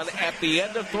 1 at the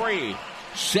end of 3.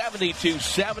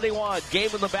 72-71. Game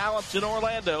in the balance in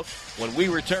Orlando when we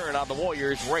return on the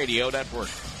Warriors Radio Network.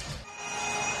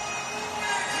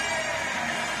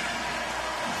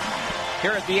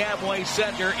 Here at the Amway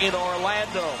Center in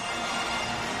Orlando.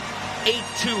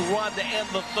 8-2 run to end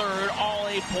the third. All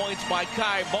 8 points by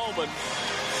Kai Bowman.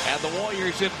 And the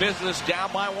Warriors in business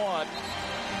down by 1.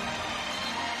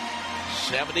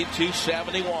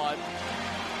 72-71.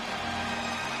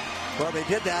 Well, they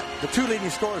did that. The 2 leading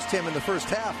scorers, Tim, in the first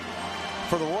half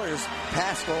for the Warriors,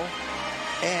 Pascal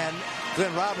and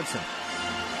Glenn Robinson,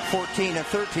 14 and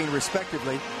 13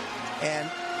 respectively.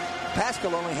 And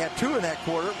Pascal only had 2 in that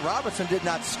quarter. Robinson did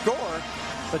not score,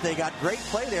 but they got great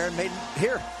play there and made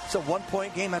here. It's a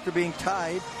 1-point game after being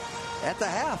tied at the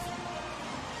half.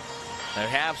 They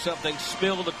have something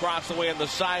spilled across the way on the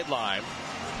sideline.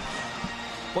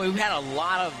 Boy, we've had a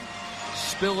lot of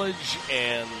spillage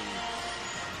and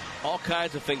all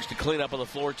kinds of things to clean up on the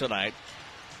floor tonight.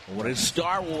 What is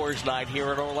Star Wars night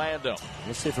here in Orlando?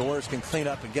 Let's see if the Warriors can clean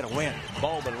up and get a win.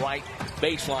 Bowman right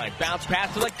baseline. Bounce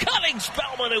pass to the cutting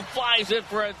Spellman, who flies in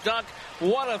for a dunk.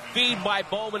 What a feed by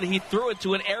Bowman. He threw it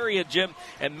to an area, Jim,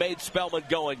 and made Spellman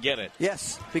go and get it.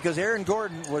 Yes, because Aaron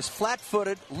Gordon was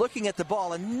flat-footed looking at the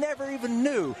ball and never even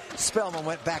knew Spellman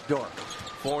went backdoor.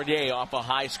 Fournier off a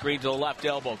high screen to the left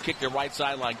elbow. Kicked it right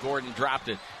sideline. Gordon dropped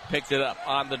it. Picked it up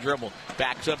on the dribble.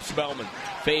 Backs up Spellman.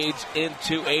 Fades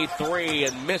into a 3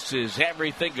 and misses.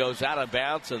 Everything goes out of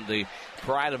bounds, and the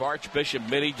pride of Archbishop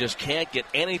Mitty just can't get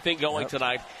anything going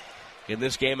tonight in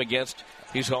this game against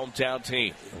his hometown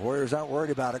team. The Warriors aren't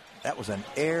worried about it. That was an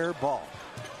air ball.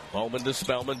 Bowman to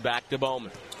Spellman. Back to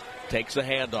Bowman. Takes the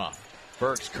handoff.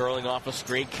 Burks curling off a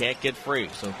screen, can't get free.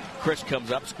 So Chris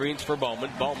comes up, screens for Bowman.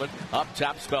 Bowman up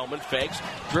top, Spellman fakes.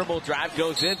 Dribble drive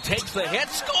goes in, takes the hit,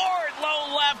 scored!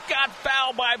 Low left, got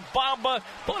fouled by Bamba.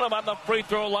 Put him on the free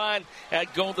throw line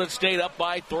at Golden State up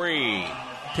by 3.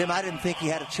 Tim, I didn't think he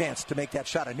had a chance to make that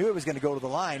shot. I knew it was going to go to the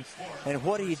line. And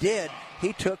what he did,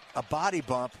 he took a body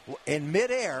bump in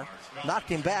midair, knocked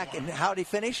him back, and how did he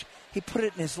finish? He put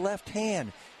it in his left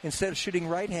hand. Instead of shooting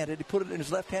right-handed, he put it in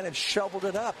his left hand and shoveled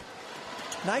it up.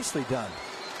 Nicely done.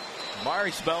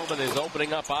 Mari Spellman is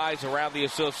opening up eyes around the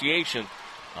association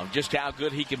of just how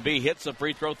good he can be. Hits a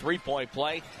free throw, 3-point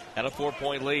play, and a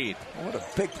 4-point lead. Oh, what a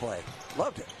big play.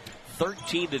 Loved it.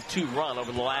 13-2 run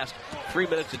over the last 3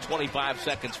 minutes and 25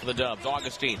 seconds for the Dubs.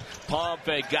 Augustine, palm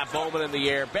fake, got Bowman in the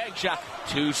air. Bang shot,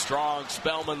 too strong.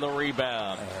 Spellman the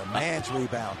rebound. Man's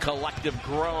rebound. Collective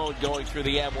groan going through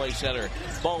the Amway Center.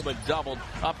 Bowman doubled,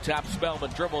 up top Spellman,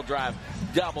 dribble drive,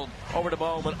 doubled, over to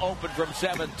Bowman, open from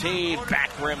 17. Back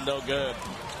rim, no good.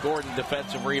 Gordon,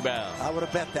 defensive rebound. I would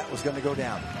have bet that was going to go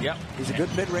down. Yep. He's a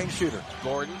good mid-range shooter.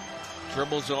 Gordon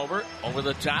dribbles over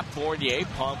the top. Fournier,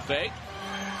 pump fake.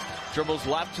 Dribbles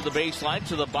left to the baseline,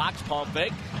 to the box, pump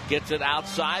fake. Gets it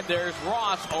outside. There's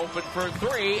Ross, open for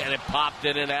 3, and it popped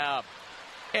in and out.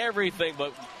 Everything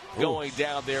but going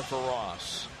down there for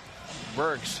Ross.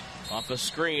 Burks off the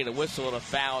screen, a whistle and a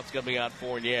foul. It's going to be on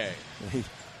Fournier. He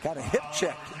got a hip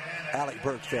check, Alec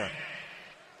Burks there.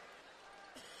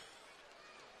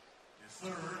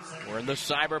 We're in the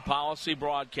Cyber Policy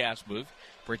broadcast booth.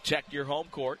 Protect your home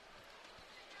court.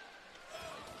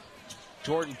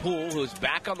 Jordan Poole, who's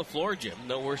back on the floor, Jim.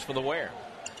 No worse for the wear.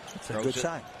 It's a good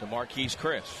sign. To Marquise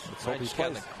Chris. Let's hope he He's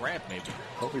plays. got the cramp, maybe.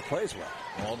 Hope he plays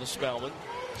well. All to Spellman.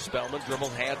 Spellman dribble,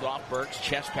 hand off Burks.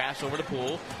 Chest pass over to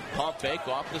Poole. Pump fake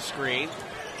off the screen.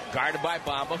 Guarded by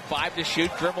Bamba. 5 to shoot.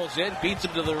 Dribbles in. Beats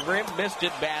him to the rim. Missed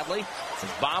it badly.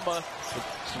 Bamba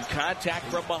with some contact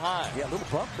from behind. Yeah, a little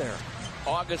bump there.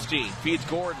 Augustine feeds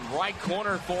Gordon. Right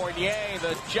corner, Fournier.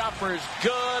 The jumper's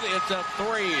good. It's a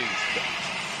 3.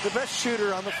 The best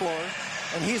shooter on the floor,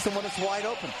 and he's the one that's wide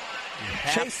open.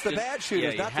 Chase the bad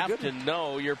shooters, not the good ones. You have to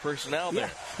know your personnel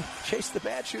there. Chase the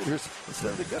bad shooters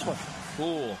instead of the good one.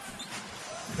 Poole.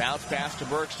 Bounce pass to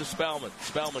Burks to Spellman.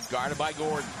 Spellman guarded by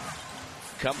Gordon.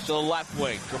 Comes to the left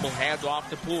wing. Dribble hands off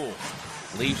to Poole.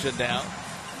 Leaves it down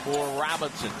for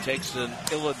Robinson. Takes an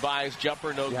ill-advised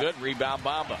jumper, no good. Rebound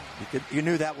Bamba. You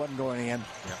knew that wasn't going in.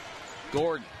 Yeah.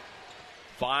 Gordon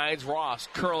finds Ross,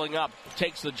 curling up,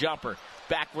 takes the jumper.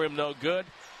 Back rim, no good.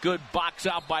 Good box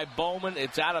out by Bowman.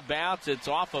 It's out of bounds. It's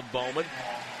off of Bowman.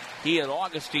 He and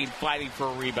Augustine fighting for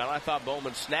a rebound. I thought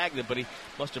Bowman snagged it, but he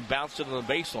must have bounced it on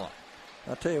the baseline.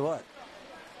 I'll tell you what.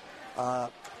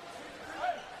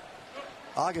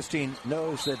 Augustine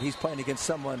knows that he's playing against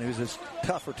someone who's as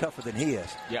tough or tougher than he is.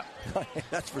 Yeah.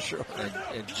 That's for sure.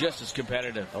 And just as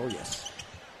competitive. Oh, yes.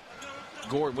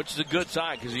 Gordon, which is a good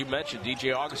sign because you mentioned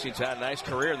DJ Augustine's had a nice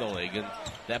career in the league, and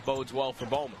that bodes well for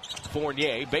Bowman.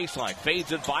 Fournier, baseline,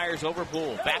 fades and fires over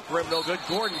Poole. Back rim, no good.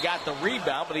 Gordon got the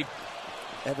rebound, but he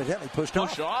evidently pushed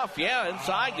off. Yeah,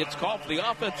 inside. Gets called for the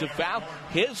offensive foul.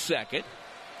 His second.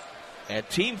 And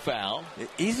team foul.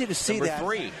 Easy to see that.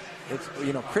 Number 3. It's,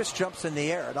 Chris jumps in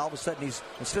the air, and all of a sudden he's,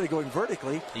 instead of going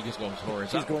vertically, he just goes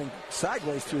horizontal. He's going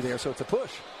sideways through there, so it's a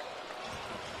push.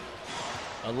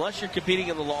 Unless you're competing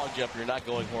in the long jump, you're not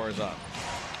going horizontal.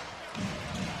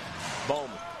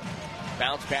 Bowman.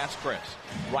 Bounce pass Chris.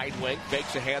 Right wing.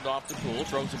 Fakes a handoff to Poole.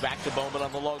 Throws it back to Bowman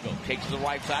on the logo. Takes to the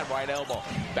right side. Right elbow.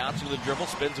 Bouncing the dribble.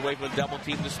 Spins away from the double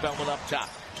team to Spellman up top.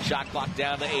 Shot clock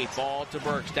down to 8. Ball to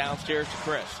Burks. Downstairs to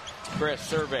Chris. Chris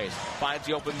surveys, finds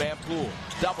the open man Poole.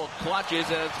 Double clutches,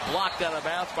 and it's blocked out of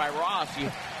bounds by Ross.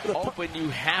 You open, you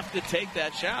have to take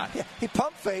that shot. Yeah, he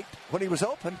pump faked when he was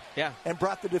open and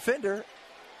brought the defender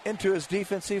into his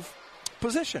defensive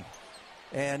position.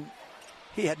 And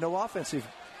he had no offensive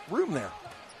room there.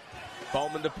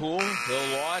 Bowman to Poole.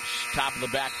 He'll launch. Top of the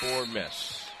backboard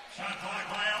miss.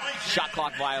 Shot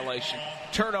clock violation.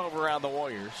 Turnover around the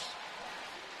Warriors.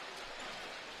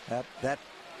 That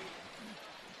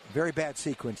very bad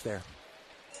sequence there.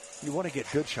 You want to get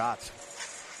good shots.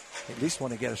 At least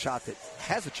want to get a shot that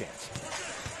has a chance.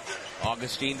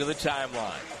 Augustine to the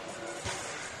timeline.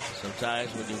 Sometimes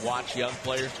when you watch young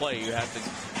players play, you have to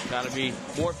kind of be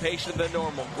more patient than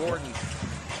normal. Gordon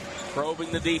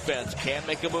probing the defense. Can't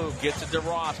make a move. Gets it to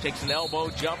Ross. Takes an elbow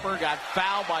jumper. Got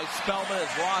fouled by Spellman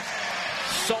as Ross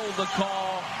sold the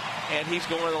call. And he's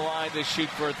going to the line to shoot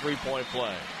for a three-point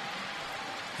play.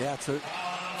 Yeah, so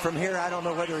from here, I don't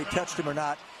know whether he touched him or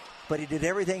not, but he did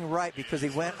everything right because he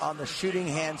went on the shooting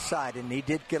hand side, and he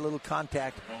did get a little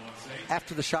contact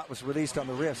after the shot was released on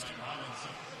the wrist.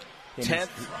 10th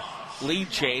lead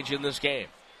change in this game.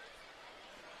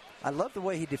 I love the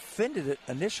way he defended it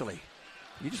initially.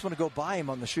 You just want to go by him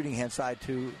on the shooting hand side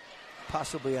to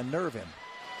possibly unnerve him.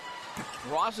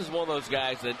 Ross is one of those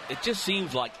guys that it just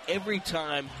seems like every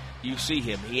time you see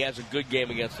him, he has a good game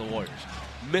against the Warriors.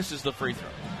 Misses the free throw.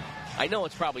 I know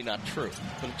it's probably not true,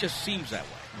 but it just seems that way.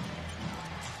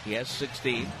 He has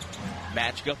 16.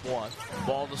 Magic up one.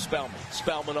 Ball to Spellman.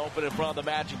 Spellman open in front of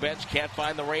the Magic bench. Can't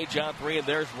find the range on three, and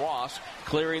there's Ross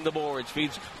clearing the boards.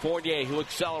 Feeds Fournier, who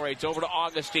accelerates over to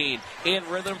Augustine. In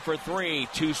rhythm for three.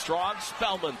 Too strong.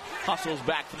 Spellman hustles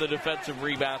back for the defensive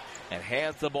rebound and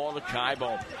hands the ball to Ky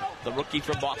Bowman, the rookie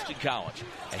from Boston College.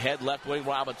 Ahead left wing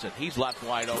Robinson. He's left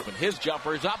wide open. His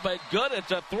jumper's up and good.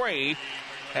 It's a three.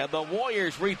 And the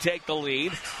Warriors retake the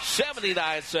lead,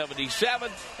 79-77,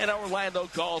 and Orlando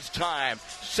calls time.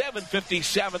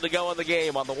 7:57 to go in the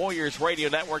game on the Warriors Radio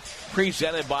Network,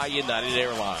 presented by United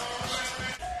Airlines.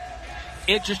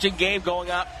 Interesting game going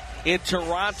up in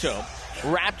Toronto.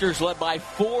 Raptors led by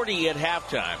 40 at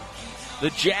halftime. The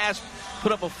Jazz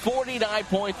put up a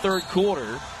 49-point third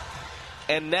quarter,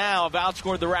 and now have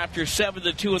outscored the Raptors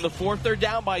 7-2 in the fourth. They're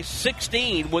down by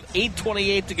 16 with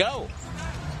 8:28 to go.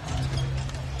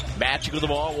 Magic with the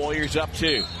ball, Warriors up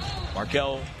two.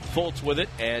 Markelle Fultz with it,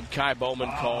 and Ky Bowman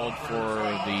called for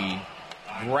the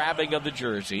grabbing of the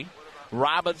jersey.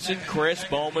 Robinson, Chris,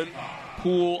 Bowman,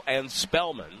 Poole, and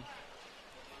Spellman.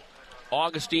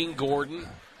 Augustine, Gordon,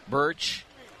 Birch,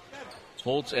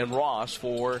 Fultz, and Ross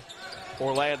for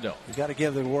Orlando. You got to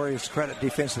give the Warriors credit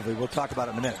defensively. We'll talk about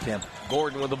it in a minute, Tim.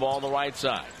 Gordon with the ball on the right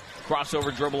side.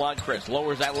 Crossover dribble on Chris.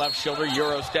 Lowers that left shoulder.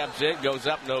 Euro steps in. Goes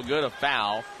up. No good. A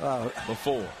foul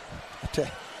before.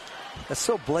 That's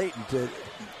so blatant.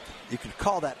 You could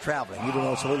call that traveling, even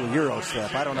though it's a little Euro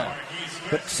step. I don't know.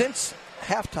 But since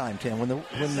halftime, Tim, when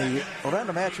the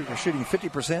Orlando Magic are shooting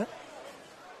 50%,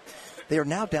 they are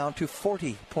now down to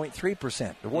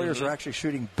 40.3%. The Warriors are actually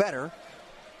shooting better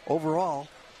overall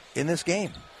in this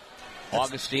game.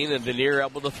 Augustine and Vanier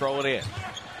able to throw it in.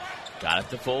 Got it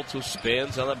to Fultz, who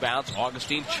spins on the bounce.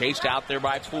 Augustine chased out there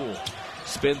by Poole.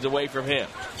 Spins away from him.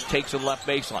 Takes him left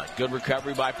baseline. Good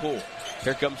recovery by Poole.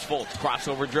 Here comes Fultz.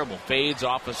 Crossover dribble. Fades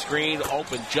off a screen.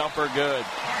 Open jumper. Good.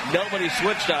 Nobody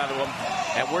switched onto him.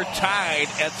 And we're tied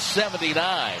at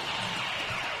 79.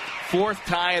 Fourth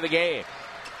tie of the game.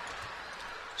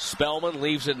 Spellman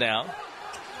leaves it now.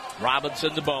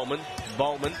 Robinson to Bowman.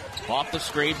 Bowman off the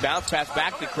screen. Bounce pass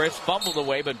back to Chris. Fumbled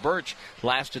away, but Birch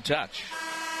last to touch.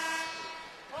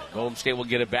 Golden State will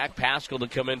get it back. Pascal to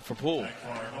come in for Poole.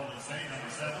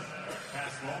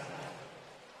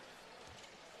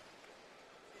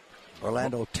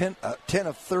 Orlando 10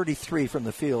 of 33 from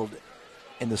the field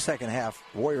in the second half.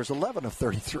 Warriors 11 of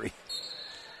 33.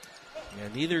 Yeah,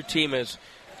 neither team has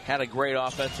had a great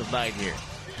offensive night here.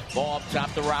 Ball up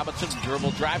top to Robinson.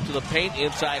 Dribble drive to the paint.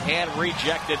 Inside hand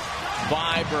rejected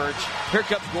by Birch. Here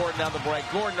comes Gordon down the break.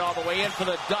 Gordon all the way in for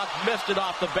the dunk. Missed it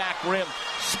off the back rim.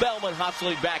 Spellman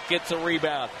hustling back. Gets a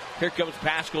rebound. Here comes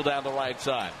Pascal down the right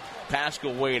side.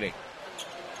 Pascal waiting.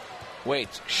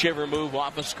 Waits. Shiver move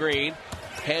off a screen.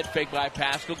 Head fake by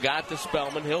Pascal. Got to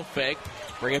Spellman. He'll fake.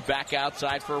 Bring it back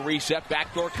outside for a reset.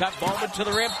 Backdoor cut. Bowman to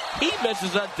the rim. He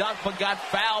misses a dunk but got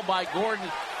fouled by Gordon,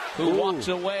 who walks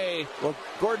away. Well,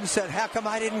 Gordon said, how come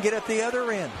I didn't get at the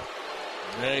other end?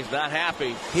 Yeah, he's not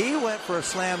happy. He went for a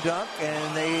slam dunk,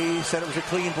 and they said it was a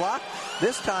clean block.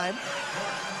 This time,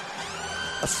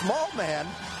 a small man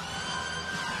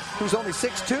who's only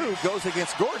 6'2", goes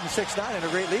against Gordon, 6'9", and a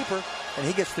great leaper, and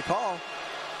he gets the call.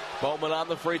 Bowman on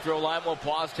the free throw line. We'll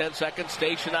pause 10 seconds.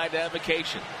 Station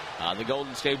identification on the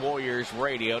Golden State Warriors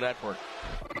Radio Network.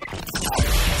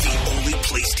 The only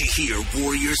place to hear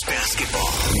Warriors basketball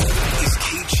is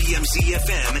KGMZ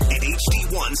FM and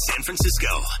HD1 San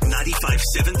Francisco.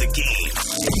 95.7 The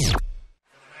Game.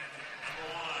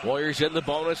 Warriors in the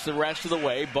bonus the rest of the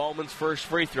way. Bowman's first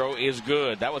free throw is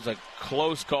good. That was a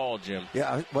close call, Jim.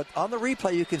 Yeah, but on the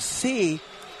replay you can see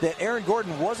that Aaron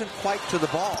Gordon wasn't quite to the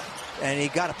ball, and he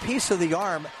got a piece of the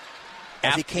arm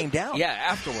as he came down. Yeah,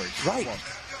 afterwards. Right.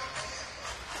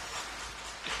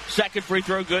 Second free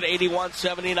throw good,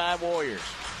 81-79 Warriors.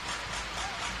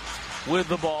 With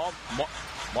the ball,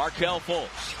 Markelle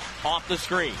Fultz off the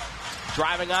screen.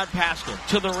 Driving on Pascal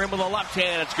to the rim with the left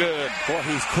hand. It's good. Boy,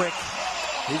 he's quick.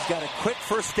 He's got a quick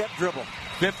first step dribble.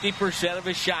 50% of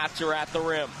his shots are at the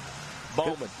rim.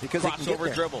 Bowman, because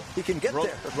crossover dribble. He can get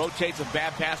there. Rotates a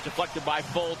bad pass deflected by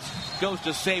Fultz. Goes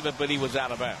to save it, but he was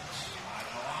out of bounds.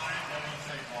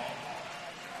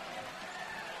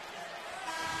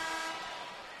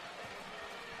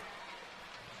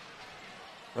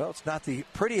 Well, it's not the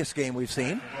prettiest game we've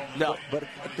seen. No. But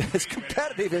it's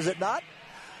competitive, is it not?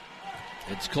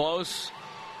 It's close.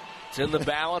 It's in the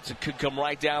balance. It could come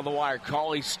right down the wire.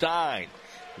 Cauley Stein,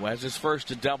 who has his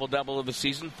first double-double of the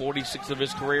season, 46th of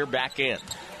his career, back in.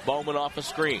 Bowman off a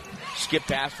screen. Skip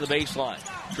past the baseline.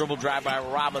 Dribble drive by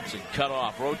Robinson. Cut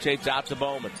off. Rotates out to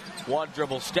Bowman. One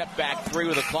dribble. Step back three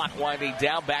with the clock winding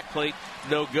down. Back plate.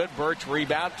 No good. Birch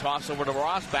rebound. Toss over to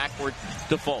Ross. Backward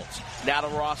to Fultz. Now to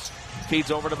Ross.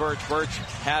 Feeds over to Birch. Birch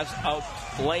has a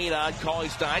lane on Cauley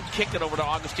Stein. Kick it over to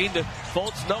Augustine. To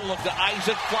Fultz. No look to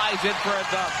Isaac. Flies in for a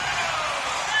dunk.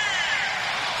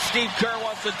 Steve Kerr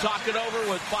wants to talk it over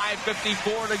with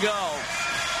 5:54 to go.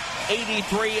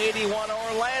 83-81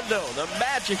 Orlando. The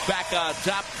Magic back on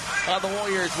top on the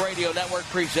Warriors Radio Network,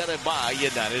 presented by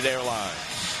United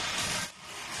Airlines.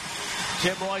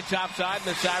 Tim Roy topside in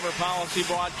the Cyber Policy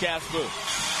broadcast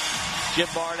booth. Jim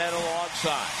Barnett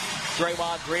alongside.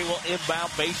 Draymond Green will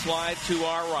inbound baseline to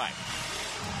our right.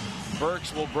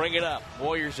 Burks will bring it up.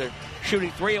 Warriors are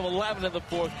shooting 3 of 11 in the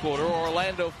fourth quarter.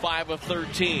 Orlando 5 of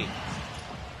 13.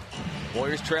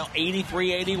 Warriors trail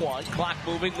 83-81. Clock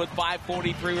moving with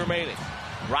 5:43 remaining.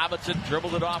 Robinson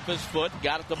dribbled it off his foot.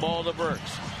 Got it the ball to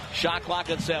Burks. Shot clock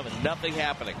at 7. Nothing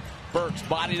happening. Burks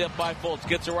bodied up by Fultz.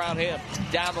 Gets around him.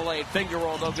 Down the lane. Finger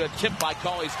roll. No good. Tipped by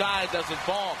Cauley Stein. Doesn't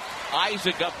fall.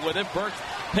 Isaac up with it. Burks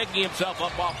picking himself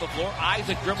up off the floor.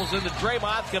 Isaac dribbles into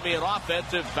Draymond. It's going to be an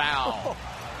offensive foul.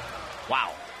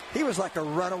 Wow. He was like a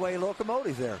runaway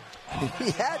locomotive there.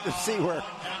 He had to see where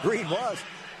Green was.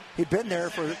 He'd been there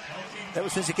ever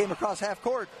since he came across half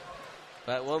court.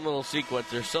 That one little sequence,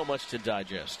 there's so much to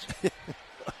digest.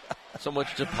 So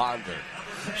much to ponder.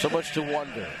 So much to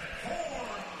wonder.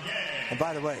 And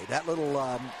by the way, that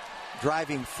little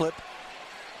driving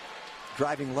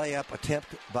layup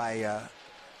attempt by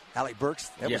Alec Burks,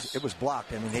 it was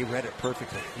blocked. I mean, they read it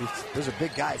perfectly. Those are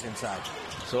big guys inside.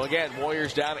 So again,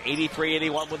 Warriors down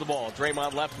 83-81 with the ball.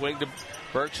 Draymond left wing to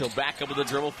Burks. He'll back up with the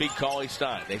dribble, feed Cauley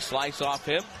Stein. They slice off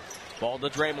him. Ball to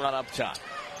Draymond up top.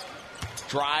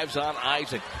 Drives on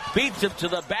Isaac. Beats him to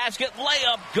the basket.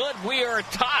 Layup good. We are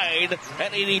tied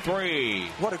at 83.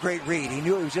 What a great read. He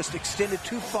knew he was just extended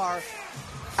too far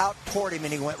out toward him,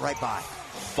 and he went right by.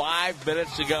 5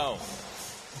 minutes to go.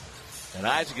 And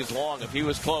Isaac is long. If he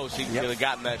was close, he could have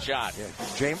gotten that shot. Yeah.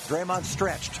 Draymond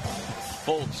stretched.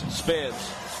 Fultz spins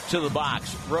to the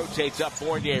box. Rotates up.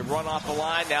 Fournier run off the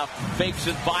line. Now fakes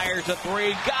and fires a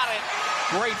three. Got it.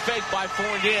 Great fake by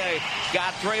Fournier.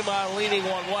 Got Draymond leaning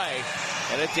one way.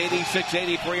 And it's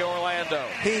 86-83 Orlando.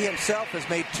 He himself has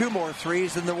made 2 more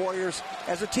threes than the Warriors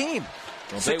as a team.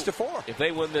 6-4. If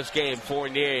they win this game,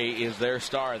 Fournier is their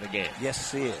star of the game.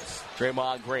 Yes, he is.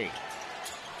 Draymond Green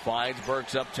finds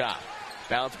Burks up top.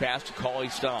 Bounce pass to Cauley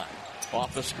Stein.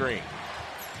 Off the screen.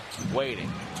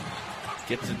 Waiting.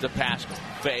 Gets it to Pascal.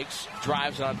 Fakes.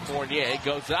 Drives on Fournier.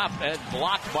 Goes up and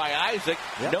blocked by Isaac.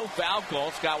 Yep. No foul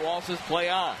call. Scott Wallace's play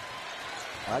on.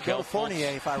 I'd go Fournier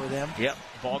if I were them. Yep.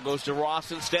 Ball goes to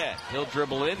Ross instead. He'll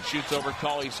dribble in. Shoots over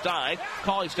Cauley Stein.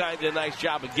 Cauley Stein did a nice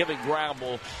job of giving ground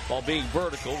while being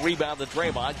vertical. Rebound to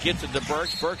Draymond. Gets it to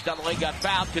Burks. Burks down the lane. Got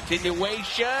fouled.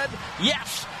 Continuation.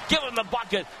 Yes. Give him the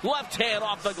bucket. Left hand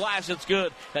off the glass. It's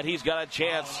good. And he's got a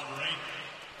chance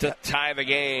to tie the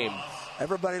game.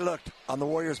 Everybody looked on the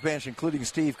Warriors bench, including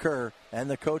Steve Kerr and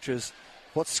the coaches.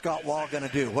 What's Scott Wall going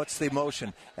to do? What's the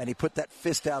motion? And he put that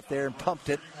fist out there and pumped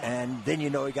it, and then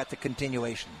you know he got the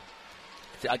continuation.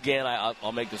 Again,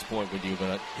 I'll make this point with you,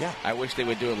 but I wish they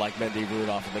would do it like Mendy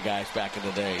Rudolph and the guys back in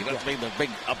the day. You know what I mean? The big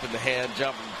up in the hand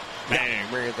jump. Bang,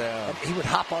 bring it down. And he would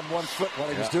hop on one foot while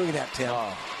he was doing that, Tim.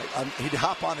 He'd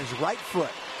hop on his right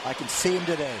foot. I can see him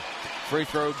today. Free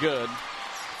throw good.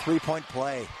 3-point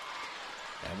play.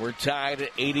 And we're tied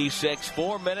at 86.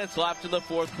 4 minutes left in the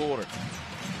fourth quarter.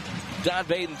 Don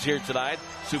Baden's here tonight.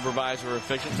 Supervisor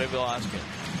officials. Maybe they'll ask him.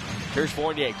 Here's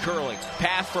Fournier curling.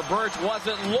 Pass for Birch.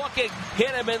 Wasn't looking.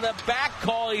 Hit him in the back.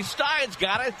 Cauley Stein's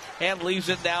got it and leaves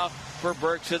it now for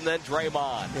Birch and then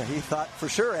Draymond. Yeah, he thought for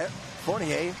sure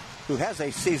Fournier, who has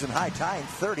a season-high tying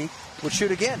 30, would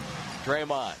shoot again.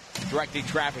 Draymond directing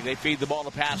traffic. They feed the ball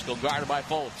to Pascal, guarded by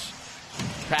Fultz.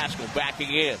 Pascal backing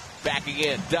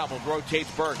in, double,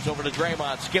 rotates Burks over to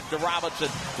Draymond, skip to Robinson,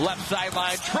 left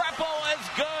sideline, triple is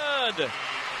good!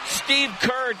 Steve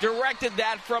Kerr directed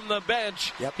that from the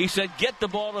bench. Yep. He said, get the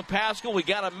ball to Pascal, we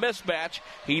got a mismatch.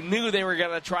 He knew they were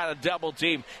going to try to double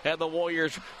team, and the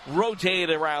Warriors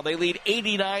rotated around. They lead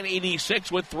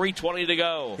 89-86 with 3:20 to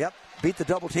go. Yep, beat the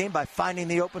double team by finding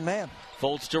the open man.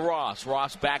 Folds to Ross.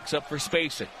 Ross backs up for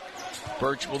spacing.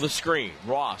 Birch with a screen.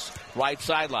 Ross, right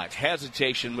sideline.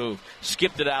 Hesitation move.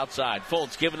 Skipped it outside.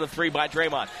 Folds given the three by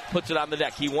Draymond. Puts it on the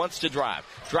deck. He wants to drive.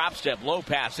 Drop step, low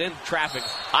pass in traffic.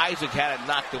 Isaac had it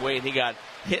knocked away, and he got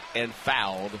hit and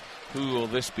fouled. Who will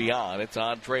this be on? It's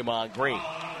on Draymond Green.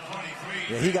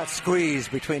 Yeah, he got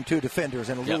squeezed between two defenders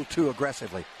and a little too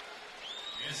aggressively.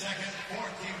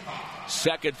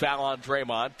 Second foul on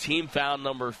Draymond. Team foul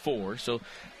number 4. So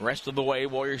rest of the way,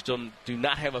 Warriors do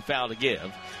not have a foul to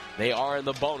give. They are in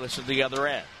the bonus at the other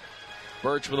end.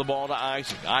 Birch with the ball to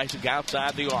Isaac. Isaac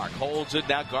outside the arc. Holds it,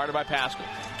 now guarded by Pascal.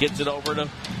 Gets it over to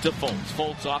Fultz.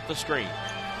 Fultz off the screen.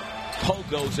 Poe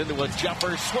goes into a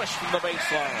jumper. Swish from the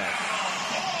baseline.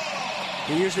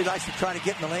 He usually likes to try to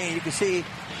get in the lane. You can see,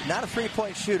 not a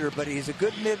three-point shooter, but he's a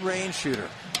good mid-range shooter.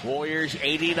 Warriors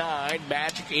 89,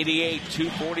 Magic 88,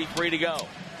 2:43 to go.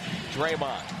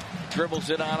 Draymond dribbles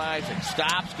in on Isaac,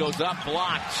 stops, goes up,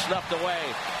 blocked, snuffed away.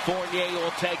 Fournier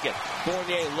will take it.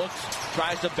 Fournier looks,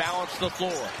 tries to balance the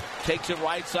floor, takes it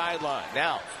right sideline.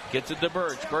 Now gets it to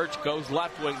Birch. Birch goes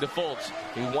left wing to Fultz.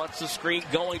 He wants the screen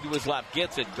going to his left,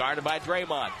 gets it, guarded by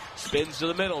Draymond. Spins to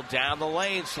the middle, down the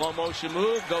lane, slow motion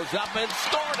move, goes up and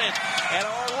stored it. And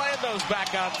Orlando's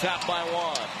back on top by 1.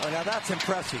 Well, now that's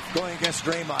impressive, going against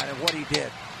Draymond and what he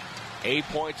did. 8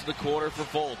 points in the quarter for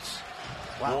Fultz.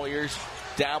 Wow. Warriors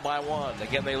down by 1.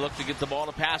 Again, they look to get the ball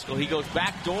to Pascal. He goes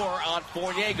back door on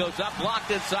Fournier, goes up, blocked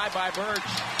inside by Birch.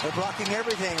 They're blocking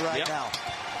everything right now.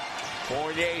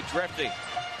 Fournier drifting.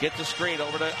 Gets the screen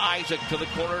over to Isaac, to the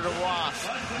corner to Ross.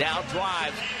 Now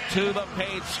drives to the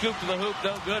paint, scoop to the hoop,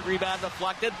 no good. Rebound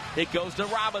deflected. It goes to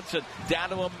Robinson. Down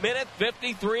to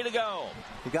 1:53 to go.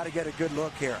 You got to get a good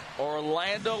look here.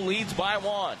 Orlando leads by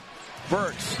 1.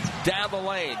 Burks down the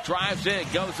lane, drives in,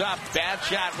 goes up, bad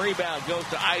shot, rebound, goes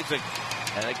to Isaac,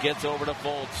 and it gets over to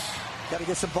Fultz. Got to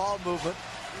get some ball movement,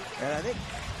 and I think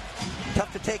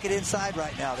tough to take it inside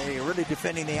right now. They're really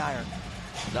defending the iron.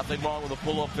 Nothing wrong with a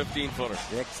pull-up 15-footer.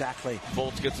 Exactly.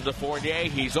 Fultz gets it to Fournier.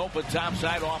 He's open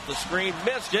topside off the screen.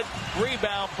 Missed it.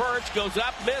 Rebound Birch goes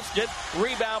up. Missed it.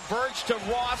 Rebound Birch to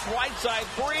Ross. Right side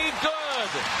three. Good.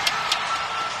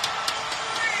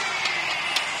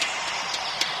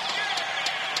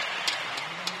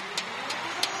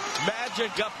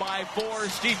 Magic up by 4.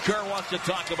 Steve Kerr wants to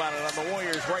talk about it on the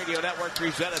Warriors Radio Network,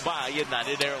 presented by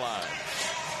United Airlines.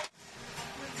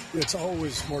 It's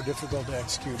always more difficult to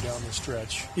execute down the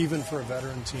stretch, even for a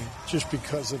veteran team, just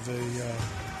because of the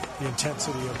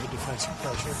intensity of the defensive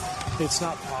pressure. It's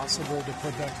not possible to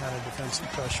put that kind of defensive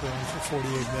pressure on for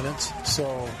 48 minutes.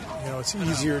 So, it's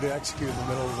easier to execute in the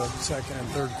middle of the second and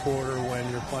third quarter when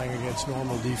you're playing against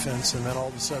normal defense, and then all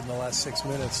of a sudden the last 6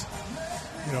 minutes,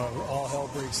 all hell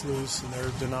breaks loose and they're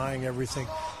denying everything.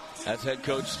 That's head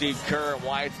coach Steve Kerr, and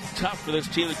why it's tough for this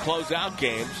team to close out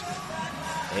games.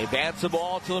 They advance the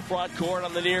ball to the front court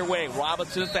on the near wing.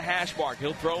 Robinson at the hash mark.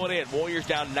 He'll throw it in. Warriors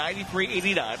down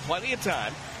 93-89. Plenty of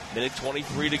time. Minute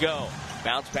 23 to go.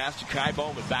 Bounce pass to Kai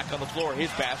Bowman. Back on the floor. His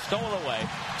pass stolen away.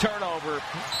 Turnover.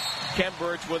 Ken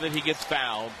Birch with it. He gets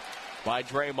fouled by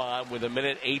Draymond with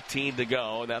 1:18 to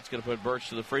go. And that's going to put Birch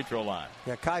to the free throw line.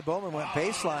 Yeah, Kai Bowman went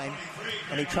baseline,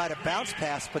 and he tried a bounce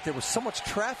pass, but there was so much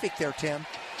traffic there, Tim.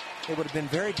 It would have been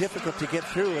very difficult to get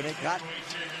through, and it got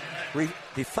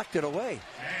deflected away.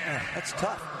 That's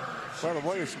tough. Well, the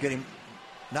Warriors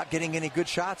not getting any good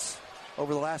shots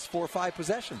over the last 4 or 5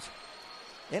 possessions.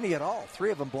 Any at all.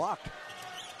 3 of them blocked.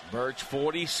 Birch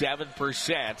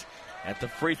 47% at the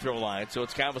free throw line, so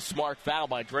it's kind of a smart foul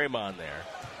by Draymond there.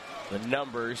 The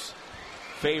numbers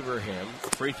favor him.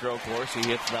 Free throw, of course, he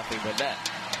hits nothing but net.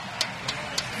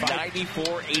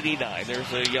 94-89.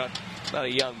 There's a Not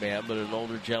a young man, but an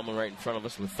older gentleman right in front of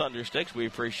us with Thundersticks. We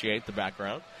appreciate the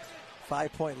background.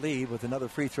 5-point lead with another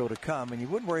free throw to come, and you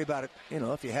wouldn't worry about it,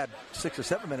 if you had 6 or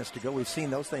 7 minutes to go. We've seen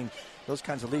those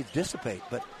kinds of leads dissipate.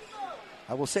 But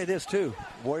I will say this, too.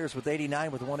 Warriors with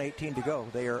 89 with 1:18 to go.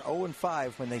 They are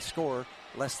 0-5 when they score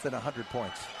less than 100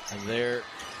 points. And their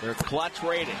clutch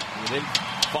rating within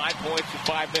 5 points in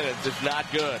 5 minutes is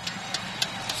not good.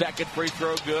 Second free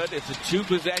throw good. It's a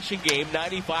 2-possession game,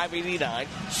 95-89.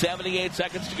 78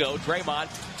 seconds to go. Draymond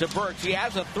to Burks. He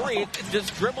has a 3.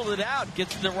 Just dribbled it out.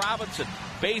 Gets to Robinson.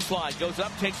 Baseline. Goes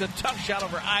up. Takes a tough shot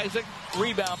over Isaac.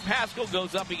 Rebound. Pascal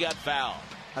goes up. He got fouled.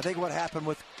 I think what happened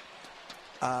with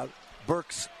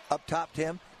Burks up top,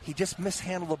 Tim, he just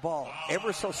mishandled the ball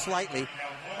ever so slightly,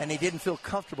 and he didn't feel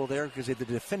comfortable there because the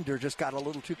defender just got a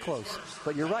little too close.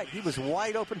 But you're right. He was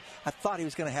wide open. I thought he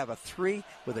was going to have a 3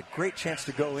 with a great chance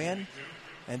to go in,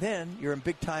 and then you're in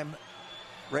big time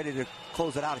ready to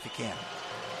close it out if you can.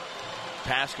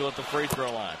 Pascal at the free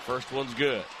throw line. First one's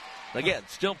good. Again,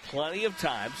 still plenty of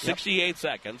time, 68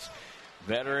 seconds.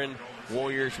 Veteran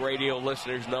Warriors radio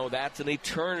listeners know that's an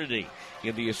eternity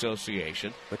in the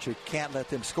association. But you can't let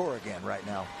them score again right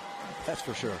now. That's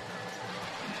for sure.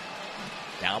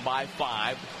 Down by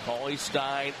 5. Cauley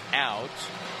Stein out.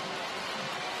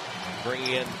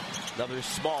 Bringing in another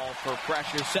Small for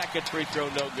pressure. Second free throw,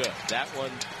 no good. That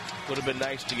one would have been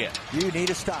nice to get. You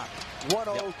need a stop.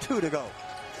 1:02 to go.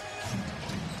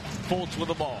 Fultz with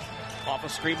the ball. Off a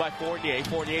screen by Fournier.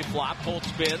 Fournier flop. Fultz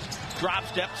spins. Drop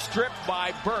step. Stripped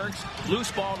by Burks.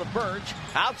 Loose ball to Birch.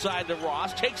 Outside to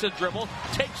Ross. Takes a dribble.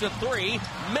 Takes a 3.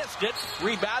 Missed it.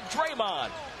 Rebound Draymond.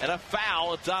 And a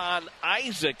foul. It's on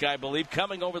Isaac, I believe,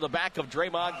 coming over the back of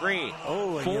Draymond Green.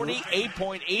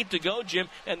 48.8 to go, Jim.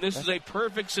 And this is a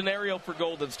perfect scenario for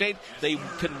Golden State. They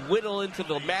can whittle into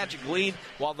the magic lead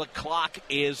while the clock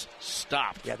is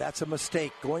stopped. Yeah, that's a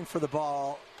mistake. Going for the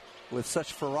ball with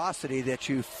such ferocity that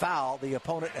you foul the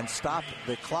opponent and stop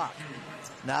the clock.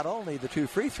 Not only the 2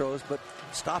 free throws, but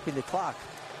stopping the clock.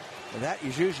 And that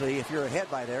is usually, if you're ahead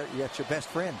by there, that's your best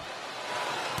friend.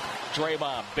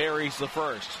 Draymond buries the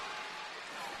first.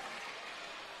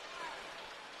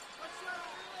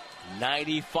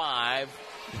 95-91.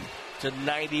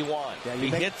 Yeah, if he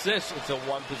hits this, it's a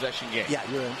 1-possession game. Yeah,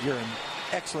 you're in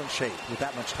excellent shape with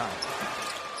that much time.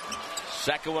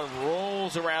 Second one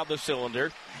rolls around the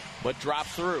cylinder, but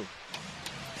drops through.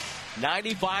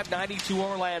 95-92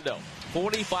 Orlando.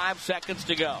 45 seconds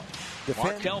to go.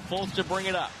 Markelle Fultz to bring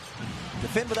it up.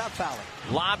 Defend without fouling.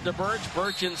 Lob to Birch.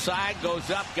 Birch inside,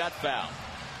 goes up, got fouled.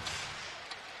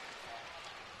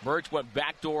 Birch went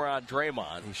backdoor on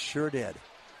Draymond. He sure did.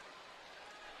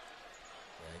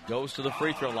 And goes to the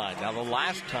free throw line. Now, the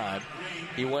last time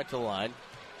he went to the line,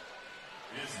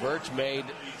 Birch made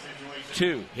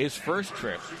 2. His first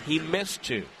trip, he missed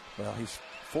 2. Well, he's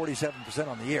 47%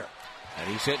 on the year. And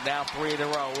he's hit now 3 in a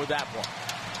row with that one.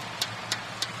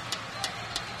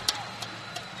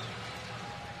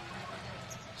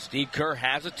 Steve Kerr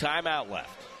has a timeout left.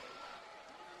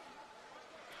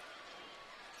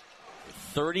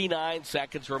 39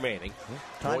 seconds remaining.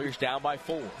 Warriors down by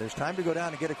 4. There's time to go down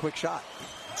and get a quick shot.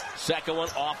 Second one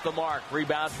off the mark.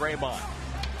 Rebound Draymond.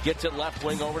 Gets it left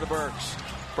wing over to Burks.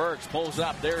 Burks pulls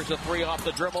up. There's a 3 off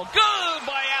the dribble. Good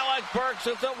by Alec Burks.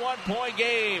 It's a 1-point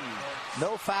game.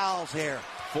 No fouls here.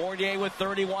 Fournier with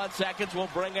 31 seconds will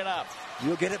bring it up.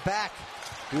 You'll get it back.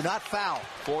 Do not foul.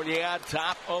 Fournier on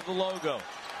top of the logo.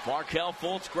 Markelle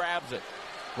Fultz grabs it.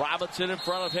 Robinson in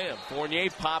front of him. Fournier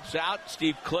pops out.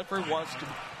 Steve Clifford wants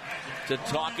to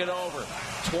talk it over.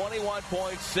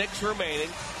 21.6 remaining.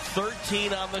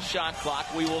 13 on the shot clock.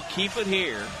 We will keep it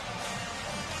here.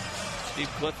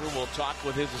 Steve Clifford will talk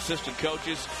with his assistant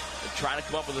coaches and try to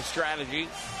come up with a strategy.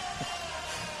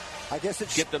 I guess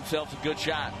it's get themselves a good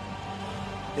shot.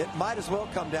 It might as well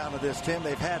come down to this, Tim.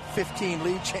 They've had 15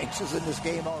 lead changes in this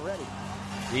game already.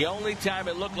 The only time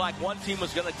it looked like one team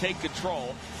was going to take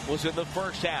control was in the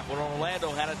first half when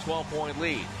Orlando had a 12-point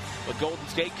lead. But Golden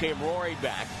State came roaring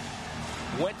back,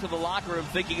 went to the locker room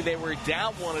thinking they were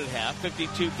down 1 at half,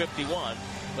 52-51,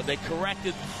 but they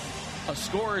corrected a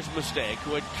scorer's mistake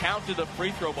who had counted a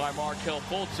free throw by Markelle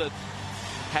Fultz that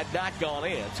had not gone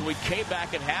in. So we came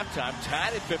back at halftime,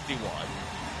 tied at 51,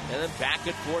 and then back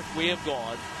and forth we have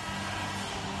gone.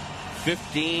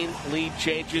 15 lead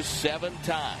changes 7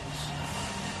 times.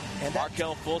 And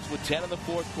Markelle Fultz with 10 in the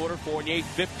fourth quarter, Fournier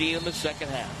 15 in the second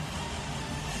half.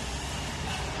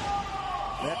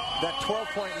 That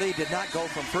 12-point lead did not go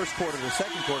from first quarter to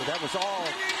second quarter. That was all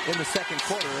in the second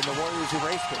quarter, and the Warriors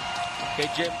erased it. Okay,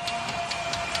 Jim,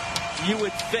 you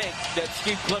would think that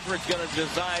Steve Clifford's going to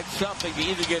design something to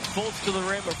either get Fultz to the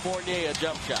rim or Fournier a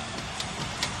jump shot.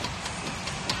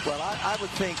 Well, I would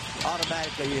think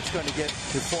automatically it's going to get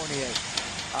to Fournier.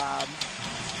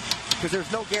 Because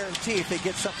there's no guarantee if they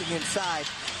get something inside,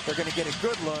 they're going to get a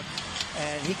good look,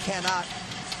 and he cannot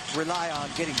rely on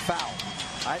getting fouled.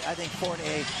 I think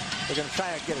Fournier, they're going to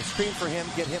try to get a screen for him,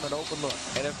 get him an open look.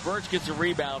 And if Birch gets a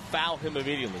rebound, foul him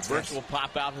immediately. Birch will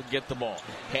pop out and get the ball.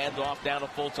 Hand off down to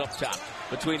Fultz up top.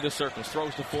 Between the circles,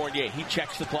 throws to Fournier. He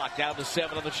checks the clock, down to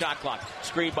 7 on the shot clock.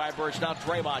 Screened by Birch. Now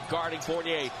Draymond guarding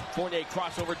Fournier. Fournier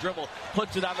crossover dribble,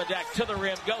 puts it on the deck, to the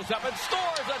rim, goes up and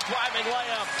scores a driving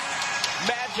layup.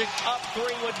 Magic up 3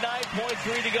 with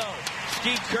 9.3 to go.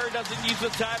 Steve Kerr doesn't use the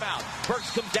timeout.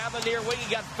 Burks comes down the near wing.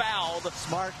 He got fouled.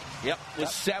 Smart. Yep, with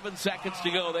 7 seconds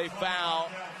to go, they foul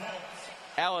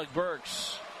Alec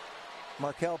Burks.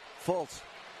 Markelle Fultz.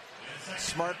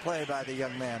 Smart play by the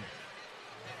young man.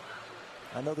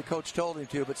 I know the coach told him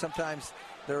to, but sometimes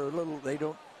they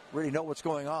don't really know what's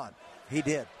going on. He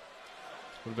did.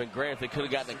 Would have been great if they could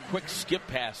have gotten a quick skip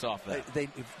pass off that.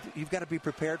 You've got to be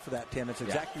prepared for that, Tim. It's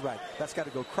exactly right. That's got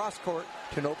to go cross court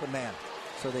to an open man.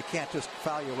 So they can't just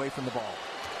foul you away from the ball.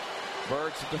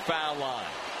 Burks at the foul line.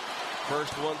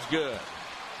 First one's good.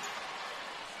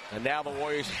 And now the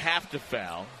Warriors have to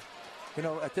foul. You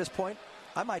know, at this point,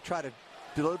 I might try to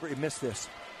deliberately miss this.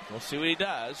 We'll see what he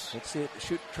does. Let's see it.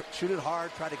 Shoot it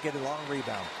hard. Try to get a long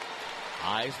rebound.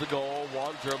 Eyes the goal.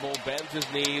 One dribble. Bends his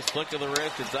knees. Flick of the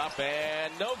wrist. It's up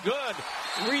and no good.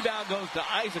 Rebound goes to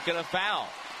Isaac and a foul.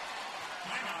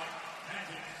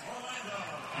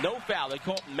 No foul.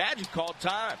 Magic called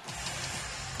time.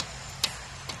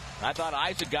 I thought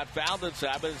Isaac got fouled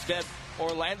inside, but instead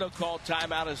Orlando called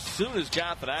timeout as soon as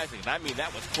Jonathan Isaac. And I mean,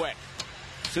 that was quick.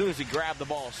 As soon as he grabbed the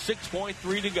ball.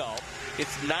 6.3 to go.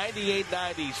 It's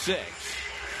 98-96.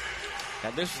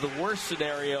 And this is the worst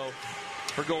scenario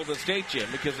for Golden State, Jim,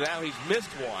 because now he's missed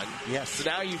one. Yes. So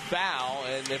now you foul,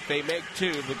 and if they make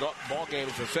 2, the ball game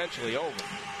is essentially over.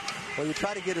 Well, you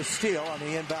try to get a steal on the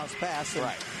inbounds pass, and,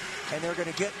 right? And they're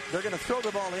going to throw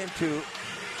the ball into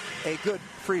a good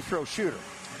free throw shooter.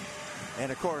 And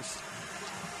of course,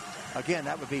 again,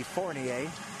 that would be Fournier,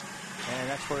 and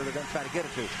that's where they're going to try to get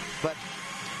it to. But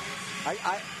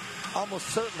I almost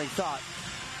certainly thought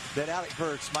that Alec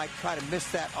Burks might try to miss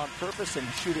that on purpose and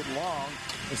shoot it long.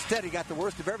 Instead, he got the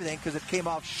worst of everything because it came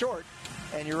off short,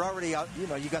 and you're already out. You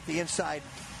know, you got the inside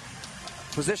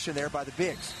position there by the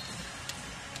bigs.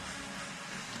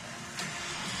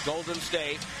 Golden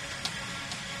State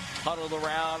huddled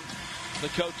around the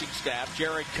coaching staff.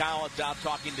 Jared Collins out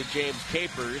talking to James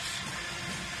Capers.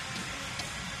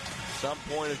 Some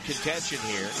point of contention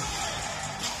here.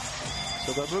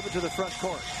 So they'll move it to the front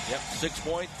court. Yep,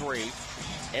 6.3.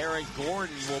 Aaron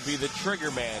Gordon will be the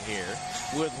trigger man here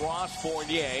with Ross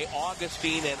Fournier,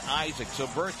 Augustine, and Isaac. So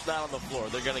Burke's not on the floor.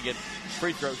 They're going to get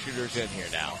free throw shooters in here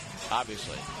now,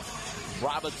 obviously.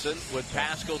 Robinson with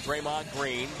Pascal, Draymond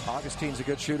Green. Augustine's a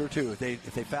good shooter, too. If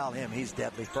they foul him, he's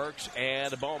deadly. Burks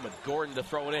and Bowman. Gordon to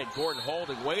throw it in. Gordon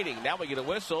holding, waiting. Now we get a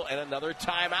whistle and another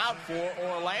timeout for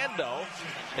Orlando.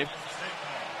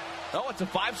 It's a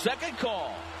 5-second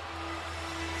call.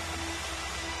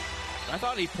 I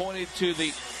thought he pointed to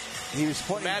the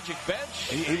Magic bench.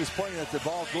 He was pointing at the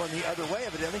ball going the other way,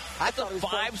 evidently. That's a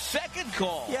 5-second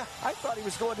call. Yeah, I thought he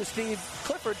was going to Steve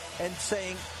Clifford and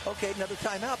saying, okay, another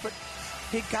timeout, but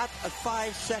he got a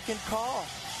 5-second call.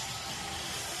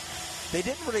 They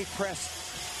didn't really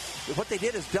press. What they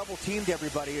did is double-teamed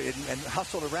everybody and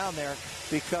hustled around there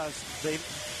because they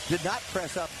did not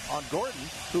press up on Gordon,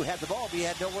 who had the ball, but he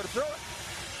had nowhere to throw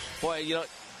it. Boy, you know,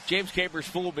 James Capers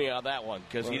fooled me on that one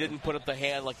because he didn't put up the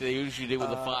hand like they usually do with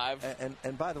the 5.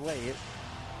 And by the way, it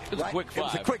was a quick 5. It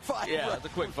was a quick 5. Yeah, it was a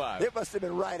quick 5. It must have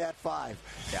been right at 5.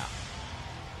 Yeah.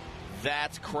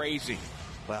 That's crazy.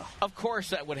 Well, of course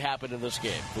that would happen in this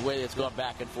game, the way it's gone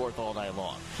back and forth all night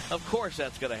long. Of course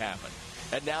that's going to happen.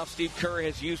 And now Steve Kerr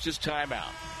has used his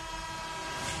timeout.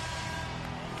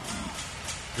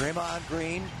 Draymond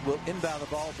Green will inbound the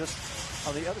ball just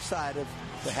on the other side of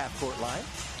the half-court line.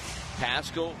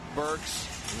 Pascal, Burks,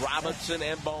 Robinson,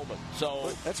 and Bowman.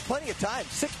 So that's plenty of time.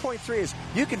 6.3 is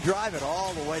you can drive it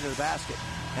all the way to the basket.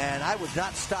 And I would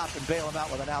not stop and bail them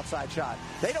out with an outside shot.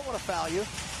 They don't want to foul you.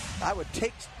 I would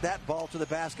take that ball to the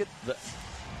basket. The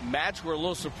Mats were a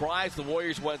little surprised the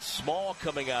Warriors went small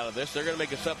coming out of this. They're going to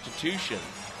make a substitution.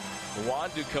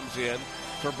 Wandu comes in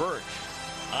for Burch.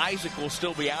 Isaac will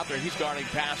still be out there. He's guarding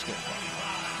Pascal.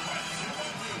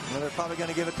 Well, they're probably going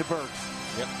to give it to Burks.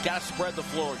 Yep. Got to spread the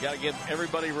floor. Got to give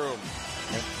everybody room.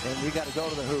 And we got to go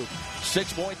to the hoop.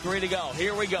 6.3 to go.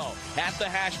 Here we go. At the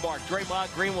hash mark,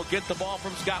 Draymond Green will get the ball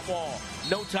from Scott Wall.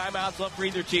 No timeouts left for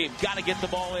either team. Got to get the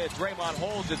ball in. Draymond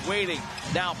holds it, waiting.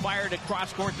 Now fired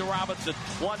across court to Robinson.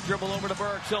 One dribble over to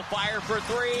Burks. He'll fire for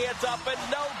three. It's up and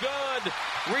no good.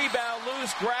 Rebound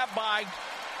loose. Grabbed by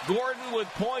Gordon with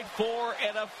 .4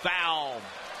 and a foul.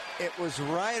 It was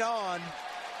right on,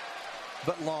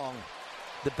 but long.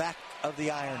 The back of the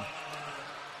iron.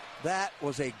 That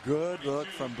was a good look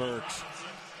from Burks.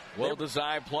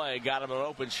 Well-designed play. Got him an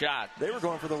open shot. They were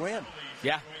going for the win.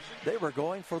 Yeah. They were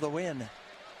going for the win.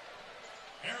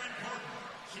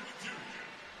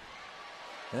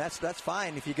 And that's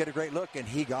fine if you get a great look, and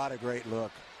he got a great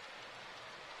look.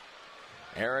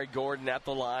 Eric Gordon at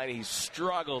the line. He's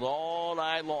struggled all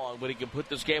night long, but he can put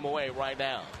this game away right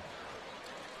now.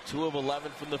 2 of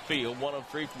 11 from the field, 1 of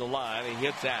 3 from the line. He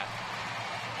hits that.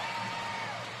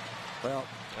 Well,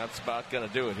 that's about going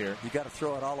to do it here. You got to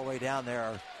throw it all the way down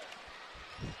there.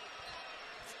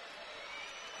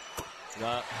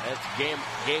 It's game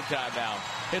time now.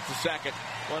 Hits the second.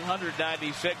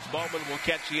 196. Bowman will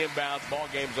catch the inbounds. Ball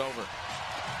game's over.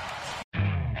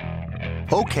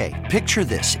 Okay, picture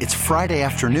this. It's Friday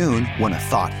afternoon when a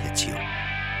thought hits you.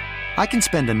 I can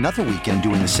spend another weekend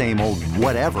doing the same old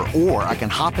whatever, or I can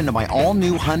hop into my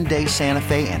all-new Hyundai Santa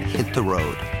Fe and hit the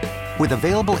road. With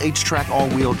available H-Track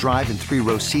all-wheel drive and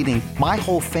 3-row seating, my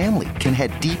whole family can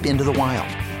head deep into the wild.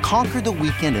 Conquer the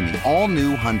weekend in the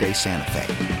all-new Hyundai Santa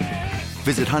Fe.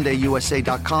 Visit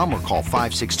HyundaiUSA.com or call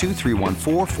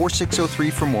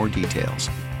 562-314-4603 for more details.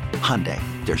 Hyundai,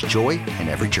 there's joy in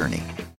every journey.